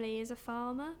my family is a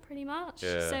farmer, pretty much.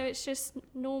 Yeah. So it's just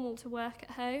normal to work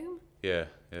at home. Yeah.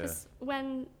 Because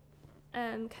when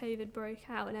COVID broke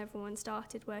out and everyone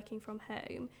started working from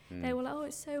home, they were like, oh,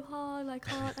 it's so hard, I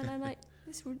can't. And I'm like,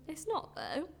 it's not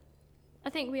though. I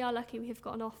think we are lucky we've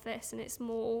got an office and it's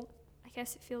more, I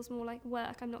guess it feels more like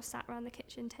work. I'm not sat around the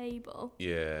kitchen table.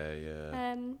 Yeah,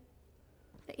 yeah.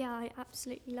 But yeah, I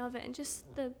absolutely love it. And just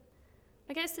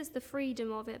I guess there's the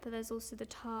freedom of it, but there's also the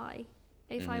tie.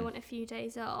 If I want a few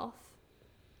days off,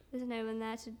 there's no one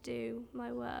there to do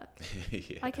my work.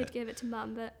 Yeah. I could give it to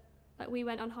Mum, but like we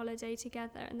went on holiday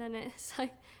together and then it's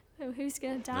like, oh, who's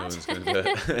going to Dad? No one's gonna do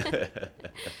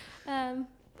it.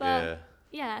 But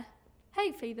yeah,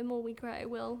 hopefully the more we grow,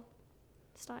 we'll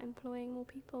start employing more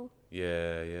people.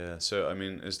 Yeah, yeah. So, I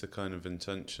mean, is the kind of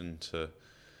intention to...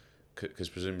 Because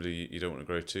presumably you don't want to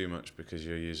grow too much because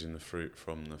you're using the fruit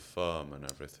from the farm and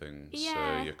everything.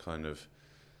 Yeah. So you're kind of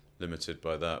limited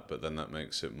by that, but then that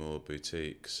makes it more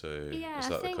boutique. So Yeah, is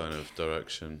that the kind of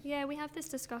direction? Yeah, we have this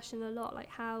discussion a lot, like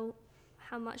how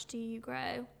much do you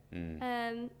grow?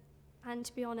 And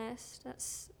to be honest,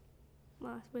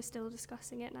 we're still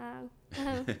discussing it now.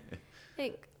 I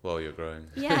think While you're growing.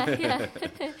 Yeah.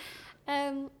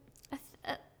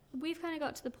 We've kind of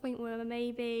got to the point where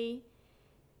maybe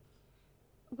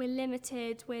we're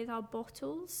limited with our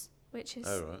bottles, which is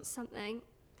something.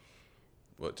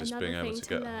 What, just being able to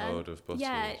get hold of bottles?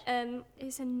 Yeah,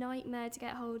 it's a nightmare to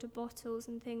get hold of bottles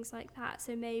and things like that.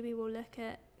 So maybe we'll look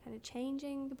at kind of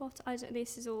changing the bottle.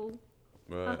 This is all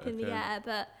up in the air,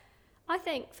 but I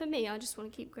think for me, I just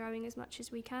want to keep growing as much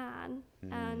as we can,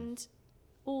 and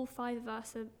all 5 of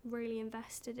us are really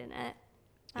invested in it.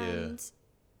 And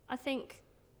I think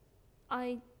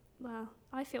I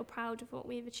feel proud of what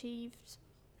we've achieved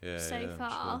so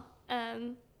far.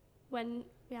 When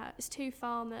it's 2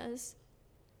 farmers.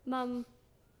 Mum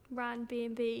ran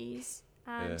B&Bs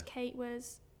and Kate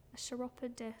was a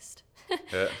chiropodist.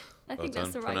 I think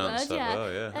that's the right word.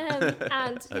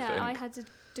 I had a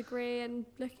degree in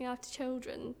looking after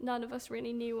children. None of us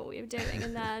really knew what we were doing,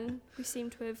 and then we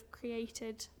seem to have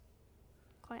created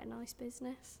quite a nice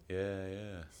business. So,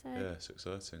 it's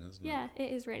exciting, isn't it? Yeah,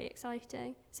 it is really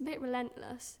exciting. It's a bit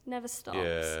relentless, never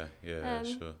stops.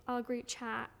 Sure. Our group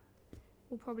chat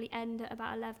will probably end at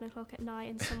about 11 o'clock at night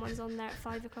and someone's on there at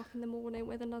 5 o'clock in the morning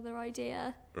with another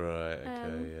idea. Right,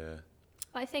 okay,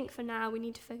 But I think for now we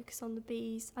need to focus on the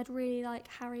bees. I'd really like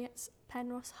Harriet's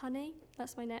Penrose honey.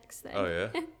 That's my next thing. Oh, yeah?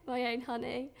 My own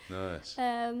honey. Nice.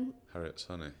 Harriet's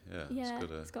honey,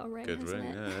 it's got a ring, good hasn't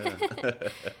ring,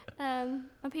 it? And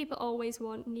people always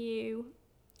want new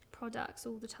products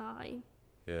all the time.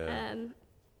 Yeah.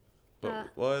 But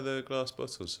why are the glass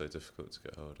bottles so difficult to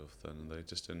get hold of then? Are they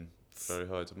just in very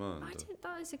high demand?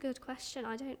 That is a good question.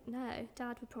 I don't know.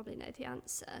 Dad would probably know the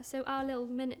answer. So our little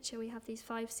miniature, we have these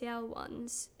 5cl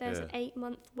ones. There's an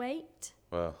 8-month wait.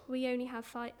 Wow. We only have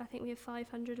I think we have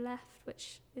 500 left,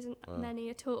 which isn't many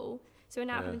at all. So we're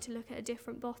now having to look at a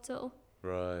different bottle.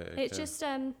 Right. Okay. It's just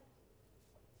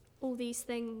all these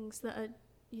things that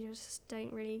you just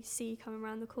don't really see coming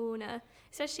around the corner.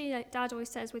 Especially like Dad always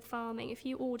says with farming, if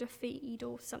you order feed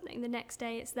or something, the next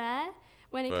day it's there.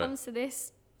 When it comes to the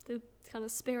kind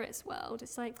of spirits world,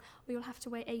 it's like, well, you'll have to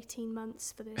wait 18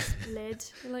 months for this lid.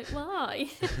 You're like, why?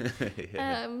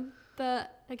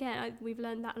 But again, we've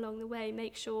learned that along the way.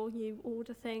 Make sure you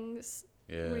order things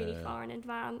really far in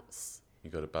advance.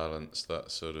 You've got to balance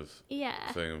that sort of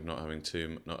thing of not having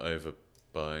not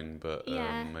overbuying, but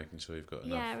making sure you've got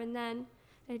enough. Yeah, and then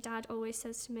Dad always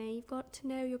says to me, you've got to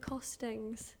know your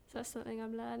costings. So that's something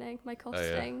I'm learning, my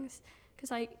costings. Because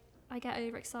I get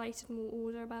overexcited and will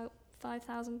order about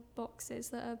 5,000 boxes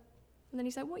that are... And then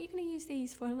he's like, what are you going to use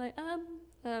these for? I'm like,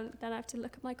 then I have to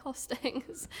look at my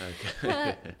costings.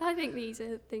 Okay. I think these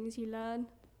are things you learn,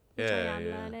 which I am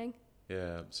learning.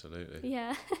 Yeah, absolutely.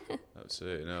 Yeah.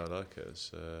 Absolutely. No, I like it.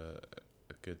 It's a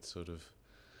good sort of...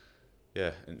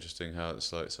 interesting how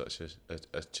it's like such a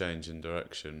change in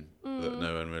direction that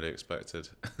no one really expected.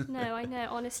 No, I know.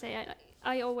 Honestly,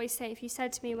 I always say, if you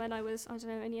said to me when I was,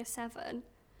 in year 7,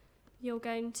 you're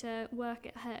going to work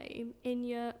at home in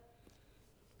your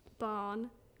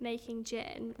barn making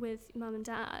gin with Mum and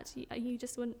Dad, you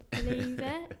just wouldn't believe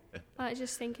it. I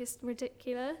just think it's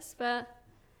ridiculous. But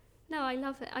no, I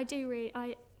love it. I do really.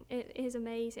 It is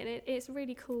amazing. It's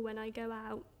really cool when I go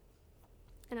out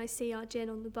and I see our gin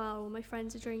on the bar, or my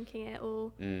friends are drinking it,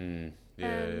 or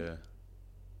or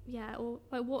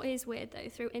like, what is weird though,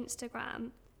 through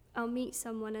Instagram, I'll meet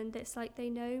someone and it's like they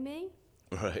know me,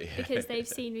 right? Yeah. Because they've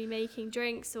seen me making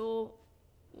drinks or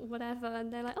whatever,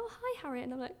 and they're like, "Oh, hi, Harriet,"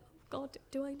 and I'm like, "Oh God,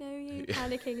 do I know you?"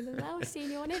 Panicking, and then, "Oh, I've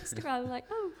seen you on Instagram." I'm like,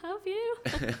 "Oh, have you?"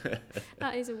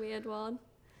 That is a weird one.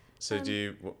 So do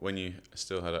you, when you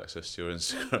still had access to your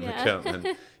Instagram account,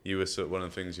 then you were sort of, one of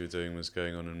the things you were doing was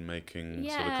going on and making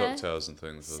sort of cocktails and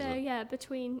things, was it?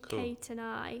 Between Kate and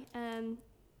I,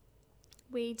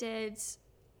 we did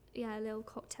little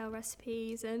cocktail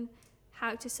recipes and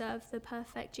how to serve the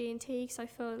perfect G&T, because I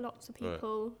feel lots of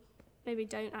people maybe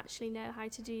don't actually know how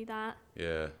to do that.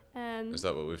 Yeah. Is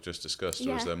that what we've just discussed,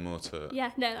 or is there more to it? Yeah,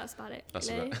 no, that's about it.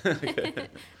 That's really. about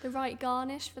it. The right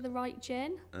garnish for the right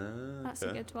gin. That's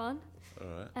a good one. All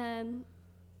right.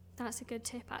 That's a good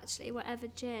tip, actually. Whatever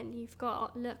gin you've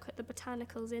got, look at the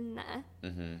botanicals in there.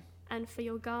 Mm-hmm. And for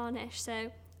your garnish,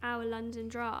 so our London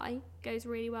Dry goes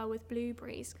really well with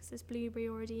blueberries because there's blueberry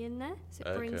already in there, so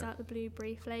it brings out the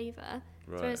blueberry flavour.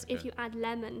 Right, whereas if you add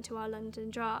lemon to our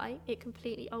London Dry, it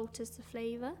completely alters the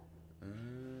flavour.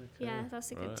 Yeah,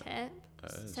 that's a good tip.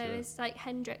 So it's like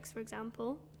Hendrick's, for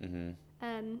example. Mm-hmm.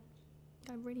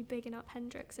 I'm really bigging up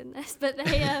Hendrick's in this, but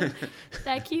they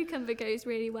their cucumber goes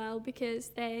really well because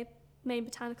their main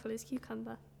botanical is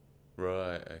cucumber.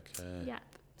 Right, okay. Yep.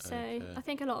 So I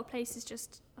think a lot of places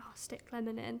just stick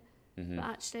lemon in, but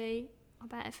actually I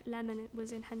bet if lemon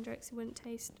was in Hendrick's it wouldn't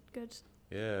taste good.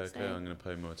 Yeah, okay, I'm going to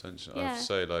pay more attention. I have to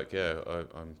say,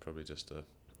 I'm probably just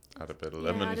add a bit of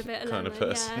lemon kind of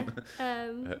person.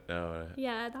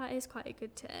 Yeah, that is quite a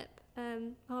good tip.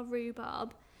 Our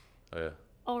rhubarb,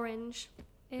 orange,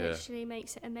 it actually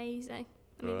makes it amazing.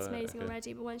 I mean, it's amazing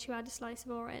already, but once you add a slice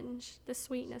of orange, the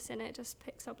sweetness in it just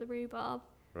picks up the rhubarb.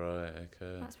 Right,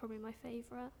 okay. That's probably my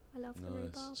favourite. I love the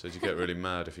rhubarb. So do you get really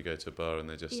mad if you go to a bar and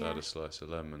they just add a slice of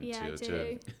lemon to your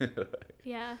gin?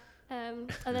 Yeah.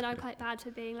 And then I'm quite bad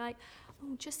for being like,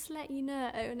 oh, just to let you know,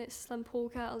 and it's some poor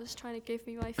girl just trying to give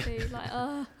me my food, like,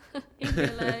 leave me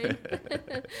alone.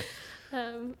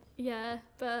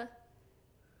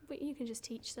 But you can just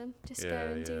teach them. Just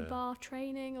go and do bar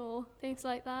training or things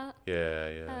like that.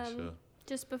 Sure.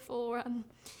 Just before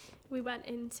we went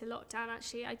into lockdown,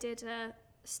 actually, I did a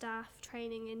staff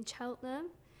training in Cheltenham,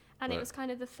 and it was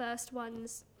kind of the first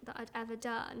ones that I'd ever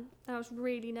done. And I was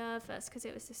really nervous because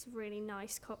it was this really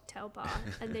nice cocktail bar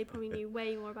and they probably knew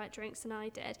way more about drinks than I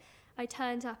did. I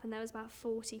turned up and there was about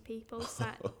 40 people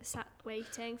sat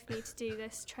waiting for me to do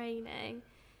this training.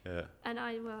 Yeah. And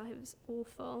it was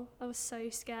awful. I was so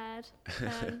scared.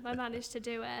 I managed to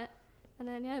do it. And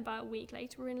then, about a week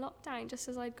later, we're in lockdown, just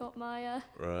as I'd got my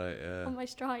on my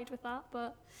stride with that.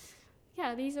 But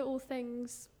these are all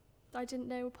things I didn't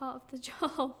know were part of the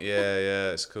job.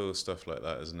 It's cool stuff like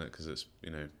that, isn't it? Because it's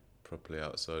properly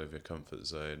outside of your comfort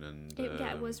zone, and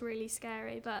it was really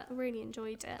scary, but I really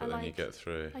enjoyed it. But then you get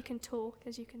through. I can talk,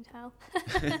 as you can tell.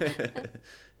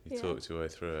 You talked your way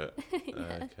through it.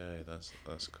 Okay,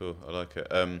 that's cool. I like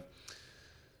it.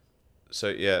 So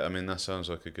I mean that sounds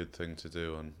like a good thing to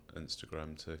do on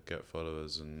Instagram, to get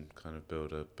followers and kind of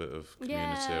build a bit of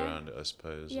community around it, I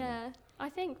suppose. Yeah, I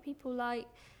think people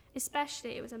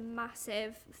especially it was a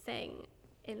massive thing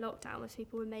in lockdown, was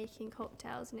people were making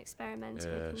cocktails and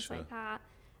experimenting with things like that.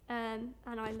 And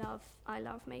I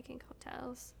love making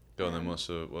cocktails. Go on then. What's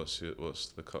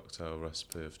the cocktail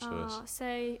recipe of choice?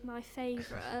 So my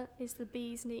favourite is the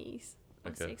bee's knees,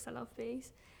 obviously because I love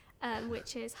bees,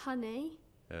 which is honey,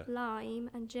 lime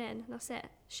and gin. That's it.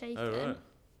 Shaken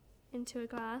into a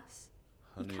glass.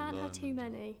 You can't have too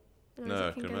many. No,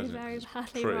 it can go very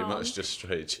badly pretty wrong. much just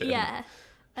straight gin. Yeah.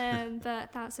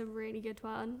 But that's a really good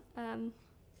one.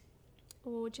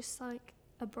 Or just like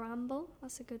a bramble.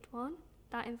 That's a good one.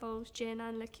 That involves gin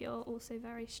and liqueur, also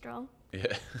very strong.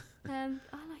 Yeah. I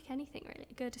like anything really.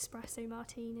 A good espresso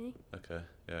martini. Okay.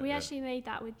 Yeah. We actually made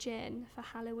that with gin for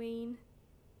Halloween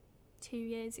 2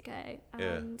 years ago,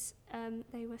 and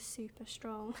they were super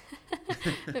strong,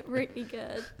 but really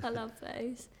good. I love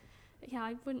those. But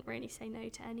I wouldn't really say no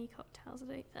to any cocktails, I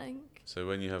don't think. So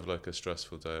when you have like a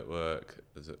stressful day at work,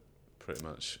 is it pretty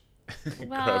much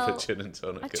grab a gin and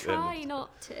tonic at the end? I try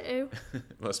not to.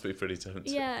 It must be pretty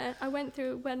tempting. Yeah, I went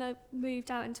through, when I moved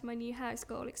out into my new house,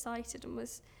 got all excited and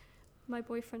my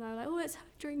boyfriend and I were like, let's have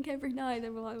a drink every night. And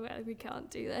then we're like, well, we can't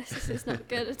do this. This is not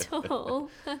good at all.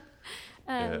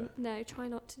 No, try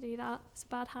not to do that. It's a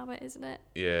bad habit, isn't it?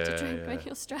 Yeah. To drink when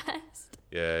you're stressed.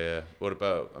 Yeah. What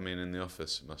about, in the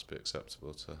office it must be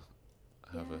acceptable to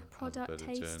have a product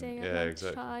tasting at lunchtime.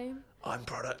 Exactly. I'm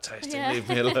product tasting, leave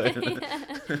me alone.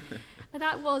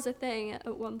 That was a thing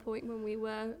at one point when we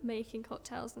were making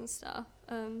cocktails and stuff,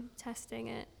 testing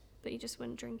it, but you just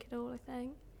wouldn't drink it all, I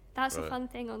think. That's a fun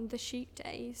thing on the shoot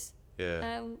days.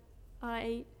 Yeah.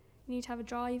 You need to have a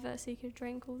driver so you can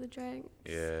drink all the drinks.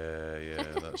 Yeah,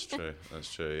 that's true.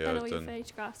 Yeah, and all your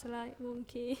photographs are like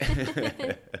wonky.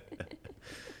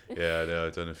 Yeah, I know.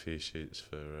 I've done a few shoots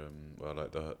for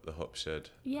like the Hop Shed.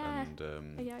 Yeah. And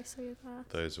I saw that.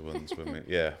 those are ones when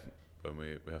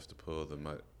we have to pour them.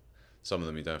 Like some of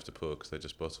them you don't have to pour because they're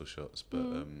just bottle shots,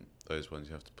 but those ones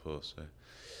you have to pour. So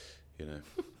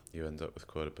you end up with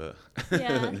quite a bit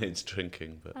that needs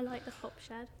drinking. But I like the Hop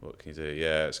Shed. What can you do?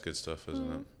 Yeah, it's good stuff,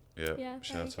 isn't it? Yeah.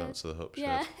 Shout out to the Hop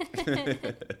Shed.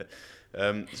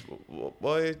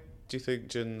 Why do you think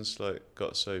gin's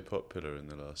got so popular in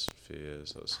the last few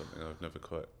years? That's something I've never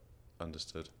quite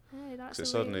understood. Oh, that's it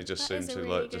suddenly just seemed to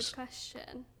really just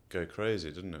question. Go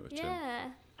crazy, didn't it, with gin?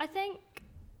 Yeah, I think.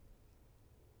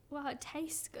 Well, it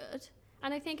tastes good,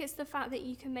 and I think it's the fact that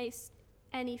you can make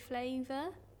any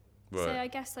flavour. Right. So I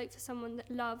guess for someone that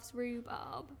loves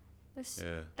rhubarb,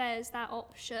 there's that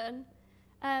option.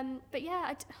 But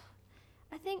yeah,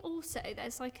 I think also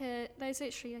there's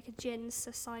literally a gin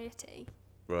society.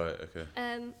 Right. Okay.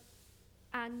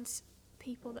 And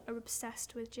people that are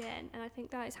obsessed with gin, and I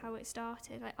think that is how it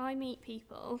started. I meet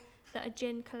people that are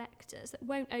gin collectors that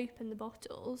won't open the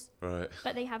bottles. Right.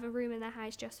 But they have a room in their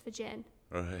house just for gin.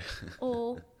 Right.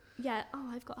 Or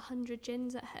I've got 100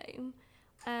 gins at home.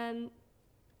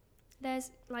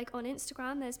 There's on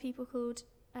Instagram, there's people called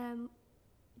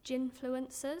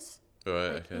ginfluencers.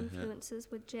 Right, influencers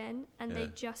with gin, and they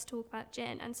just talk about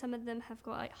gin, and some of them have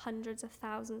got hundreds of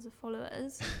thousands of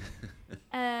followers.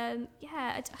 I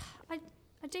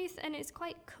do, and it's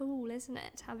quite cool, isn't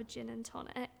it, to have a gin and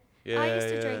tonic? Yeah, I used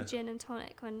to drink gin and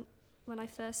tonic when I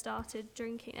first started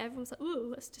drinking. Everyone's like, "Ooh,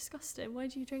 that's disgusting. Why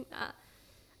do you drink that?"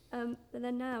 But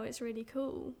then now it's really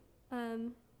cool.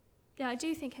 I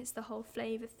do think it's the whole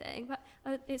flavour thing, but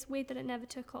it's weird that it never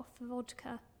took off for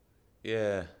vodka.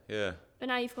 Yeah. But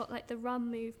now you've got the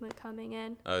rum movement coming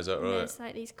in. Oh, is that right? There's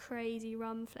these crazy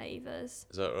rum flavours.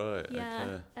 Is that right?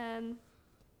 Yeah. Okay.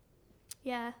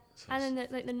 Yeah. And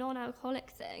then the non-alcoholic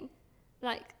thing,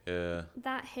 that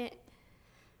hit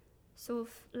sort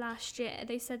of last year.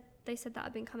 They said that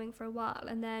had been coming for a while,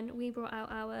 and then we brought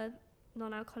out our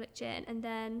non-alcoholic gin, and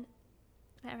then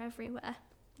they're everywhere.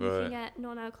 You can get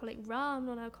non-alcoholic rum,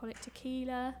 non-alcoholic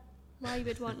tequila. Why you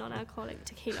would want non-alcoholic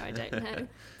tequila, I don't know.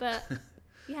 But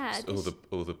yeah,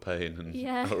 all the pain and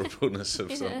horribleness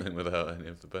of something without any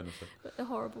of the benefit. But the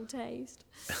horrible taste.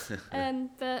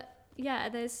 But yeah,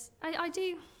 I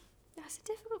do. That's a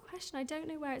difficult question. I don't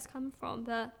know where it's come from,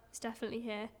 but it's definitely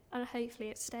here, and hopefully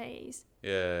it stays.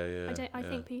 Yeah. I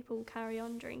think people will carry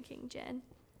on drinking gin.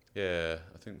 Yeah,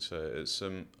 I think so. It's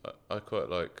I quite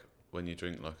like when you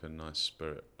drink a nice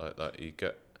spirit like that. You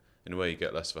get, in a way, you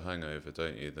get less of a hangover,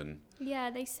 don't you? They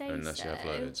say unless you have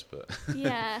loads, but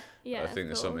yeah. I think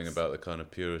there's something about the kind of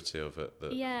purity of it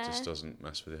that just doesn't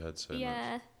mess with your head so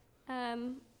much. I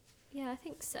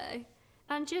think so.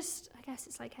 And just, I guess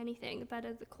it's like anything, the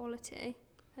better the quality,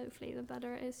 hopefully the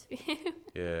better it is for you.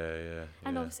 Yeah.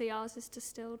 And obviously ours is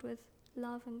distilled with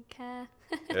love and care.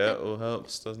 Yeah, it all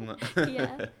helps, doesn't it?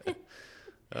 Yeah.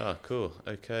 Cool.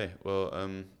 Okay. Well,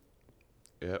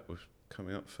 we're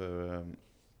coming up for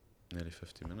nearly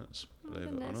 50 minutes, believe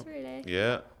it or not. Really?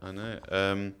 Yeah, I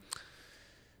know.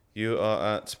 You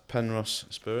are at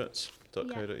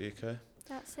penrossspirits.co.uk.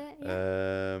 That's it,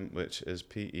 yeah. Which is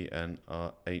PENRHOS.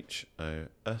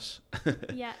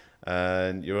 Yeah.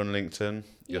 And you're on LinkedIn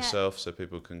yourself, so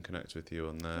people can connect with you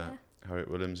on there. Yeah.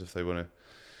 Harriet Williams, if they want to.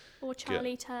 Or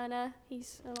Charlie Turner.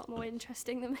 He's a lot more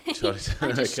interesting than me. Charlie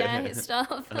Turner, I just share his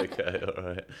stuff. Okay, all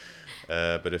right.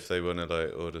 But if they want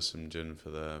to order some gin for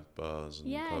their bars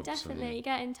and pubs, definitely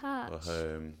get in touch. Or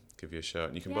home, give you a shout.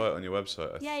 And you can buy it on your website,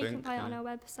 I think. Yeah, you can buy it on our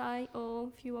website, or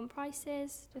if you want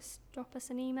prices, just drop us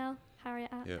an email,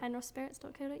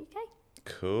 harriet@penrossspirits.co.uk.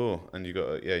 Cool. And you've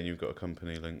got a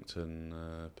company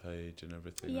LinkedIn page and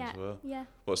everything as well. Yeah.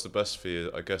 What's the best for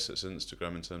you? I guess it's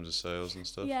Instagram in terms of sales and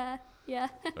stuff. Yeah.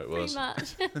 Pretty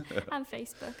much. And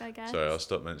Facebook, I guess. Sorry, I'll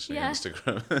stop mentioning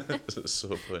Instagram. It's a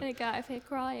sore point. I'm going to go out of here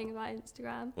crying about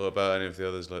Instagram. What about any of the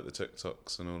others, like the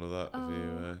TikToks and all of that? Have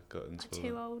you got into I'm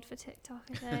too old for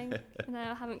TikTok, I think. No,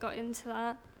 I haven't got into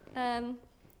that.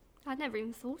 I'd never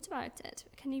even thought about it.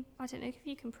 I don't know if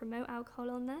you can promote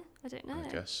alcohol on there. I don't know. I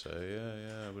guess so,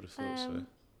 yeah, I would have thought so.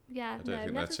 Yeah, I don't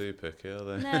think they're too picky, are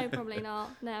they? No, probably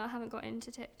not. No, I haven't got into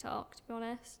TikTok, to be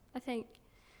honest. I think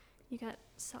you get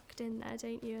sucked in there,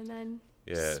 don't you? And then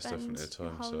it's definitely a time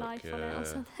your whole suck, life on it or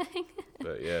something.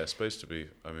 But it's supposed to be,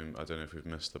 I mean, I don't know if we've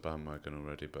missed the bandwagon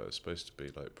already, but it's supposed to be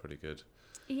pretty good.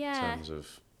 Yeah. In terms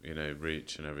of,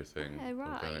 reach and everything. Oh,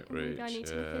 right. Organic reach. I need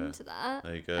to look into that.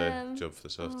 There you go. Job for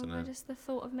this afternoon. Just the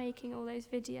thought of making all those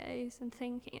videos and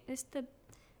thinking, it's the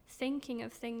thinking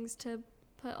of things to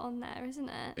put on there, isn't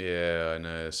it? Yeah, I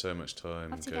know. So much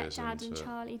time I have to goes get Dad into and it.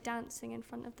 Charlie dancing in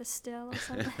front of the still or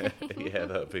something. Yeah,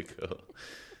 that'd be cool.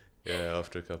 Yeah,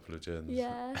 after a couple of gins.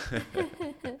 Yeah.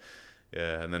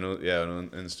 Yeah, and then on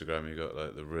Instagram you got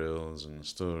like the reels and the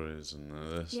stories and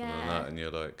this and that, and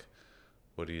you're like,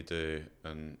 what do you do?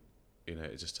 And you know,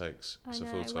 it just takes it's a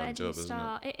full-time job, isn't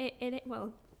it?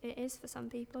 Well, it is for some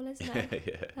people, isn't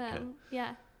it?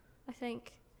 Yeah. I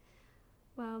think.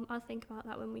 Well, I'll think about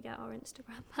that when we get our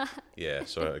Instagram back. Yeah,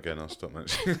 sorry again. I'll stop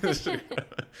mentioning Instagram.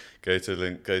 Go to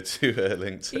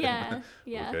LinkedIn.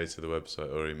 Yeah. Or go to the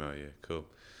website or email you. Cool.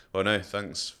 Well, no,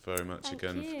 thanks very much for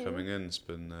coming in. It's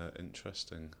been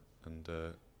interesting and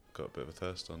got a bit of a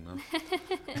thirst on now.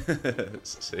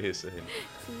 See you soon.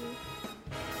 See you.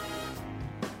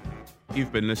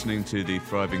 You've been listening to the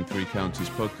Thriving Three Counties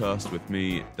podcast with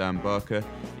me, Dan Barker.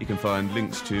 You can find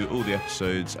links to all the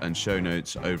episodes and show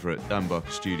notes over at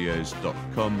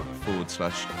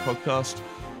danbarkerstudios.com/podcast.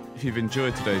 If you've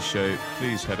enjoyed today's show,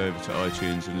 please head over to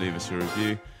iTunes and leave us a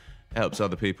review. It helps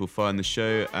other people find the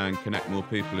show and connect more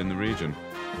people in the region.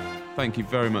 Thank you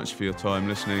very much for your time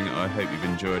listening. I hope you've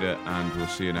enjoyed it, and we'll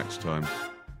see you next time.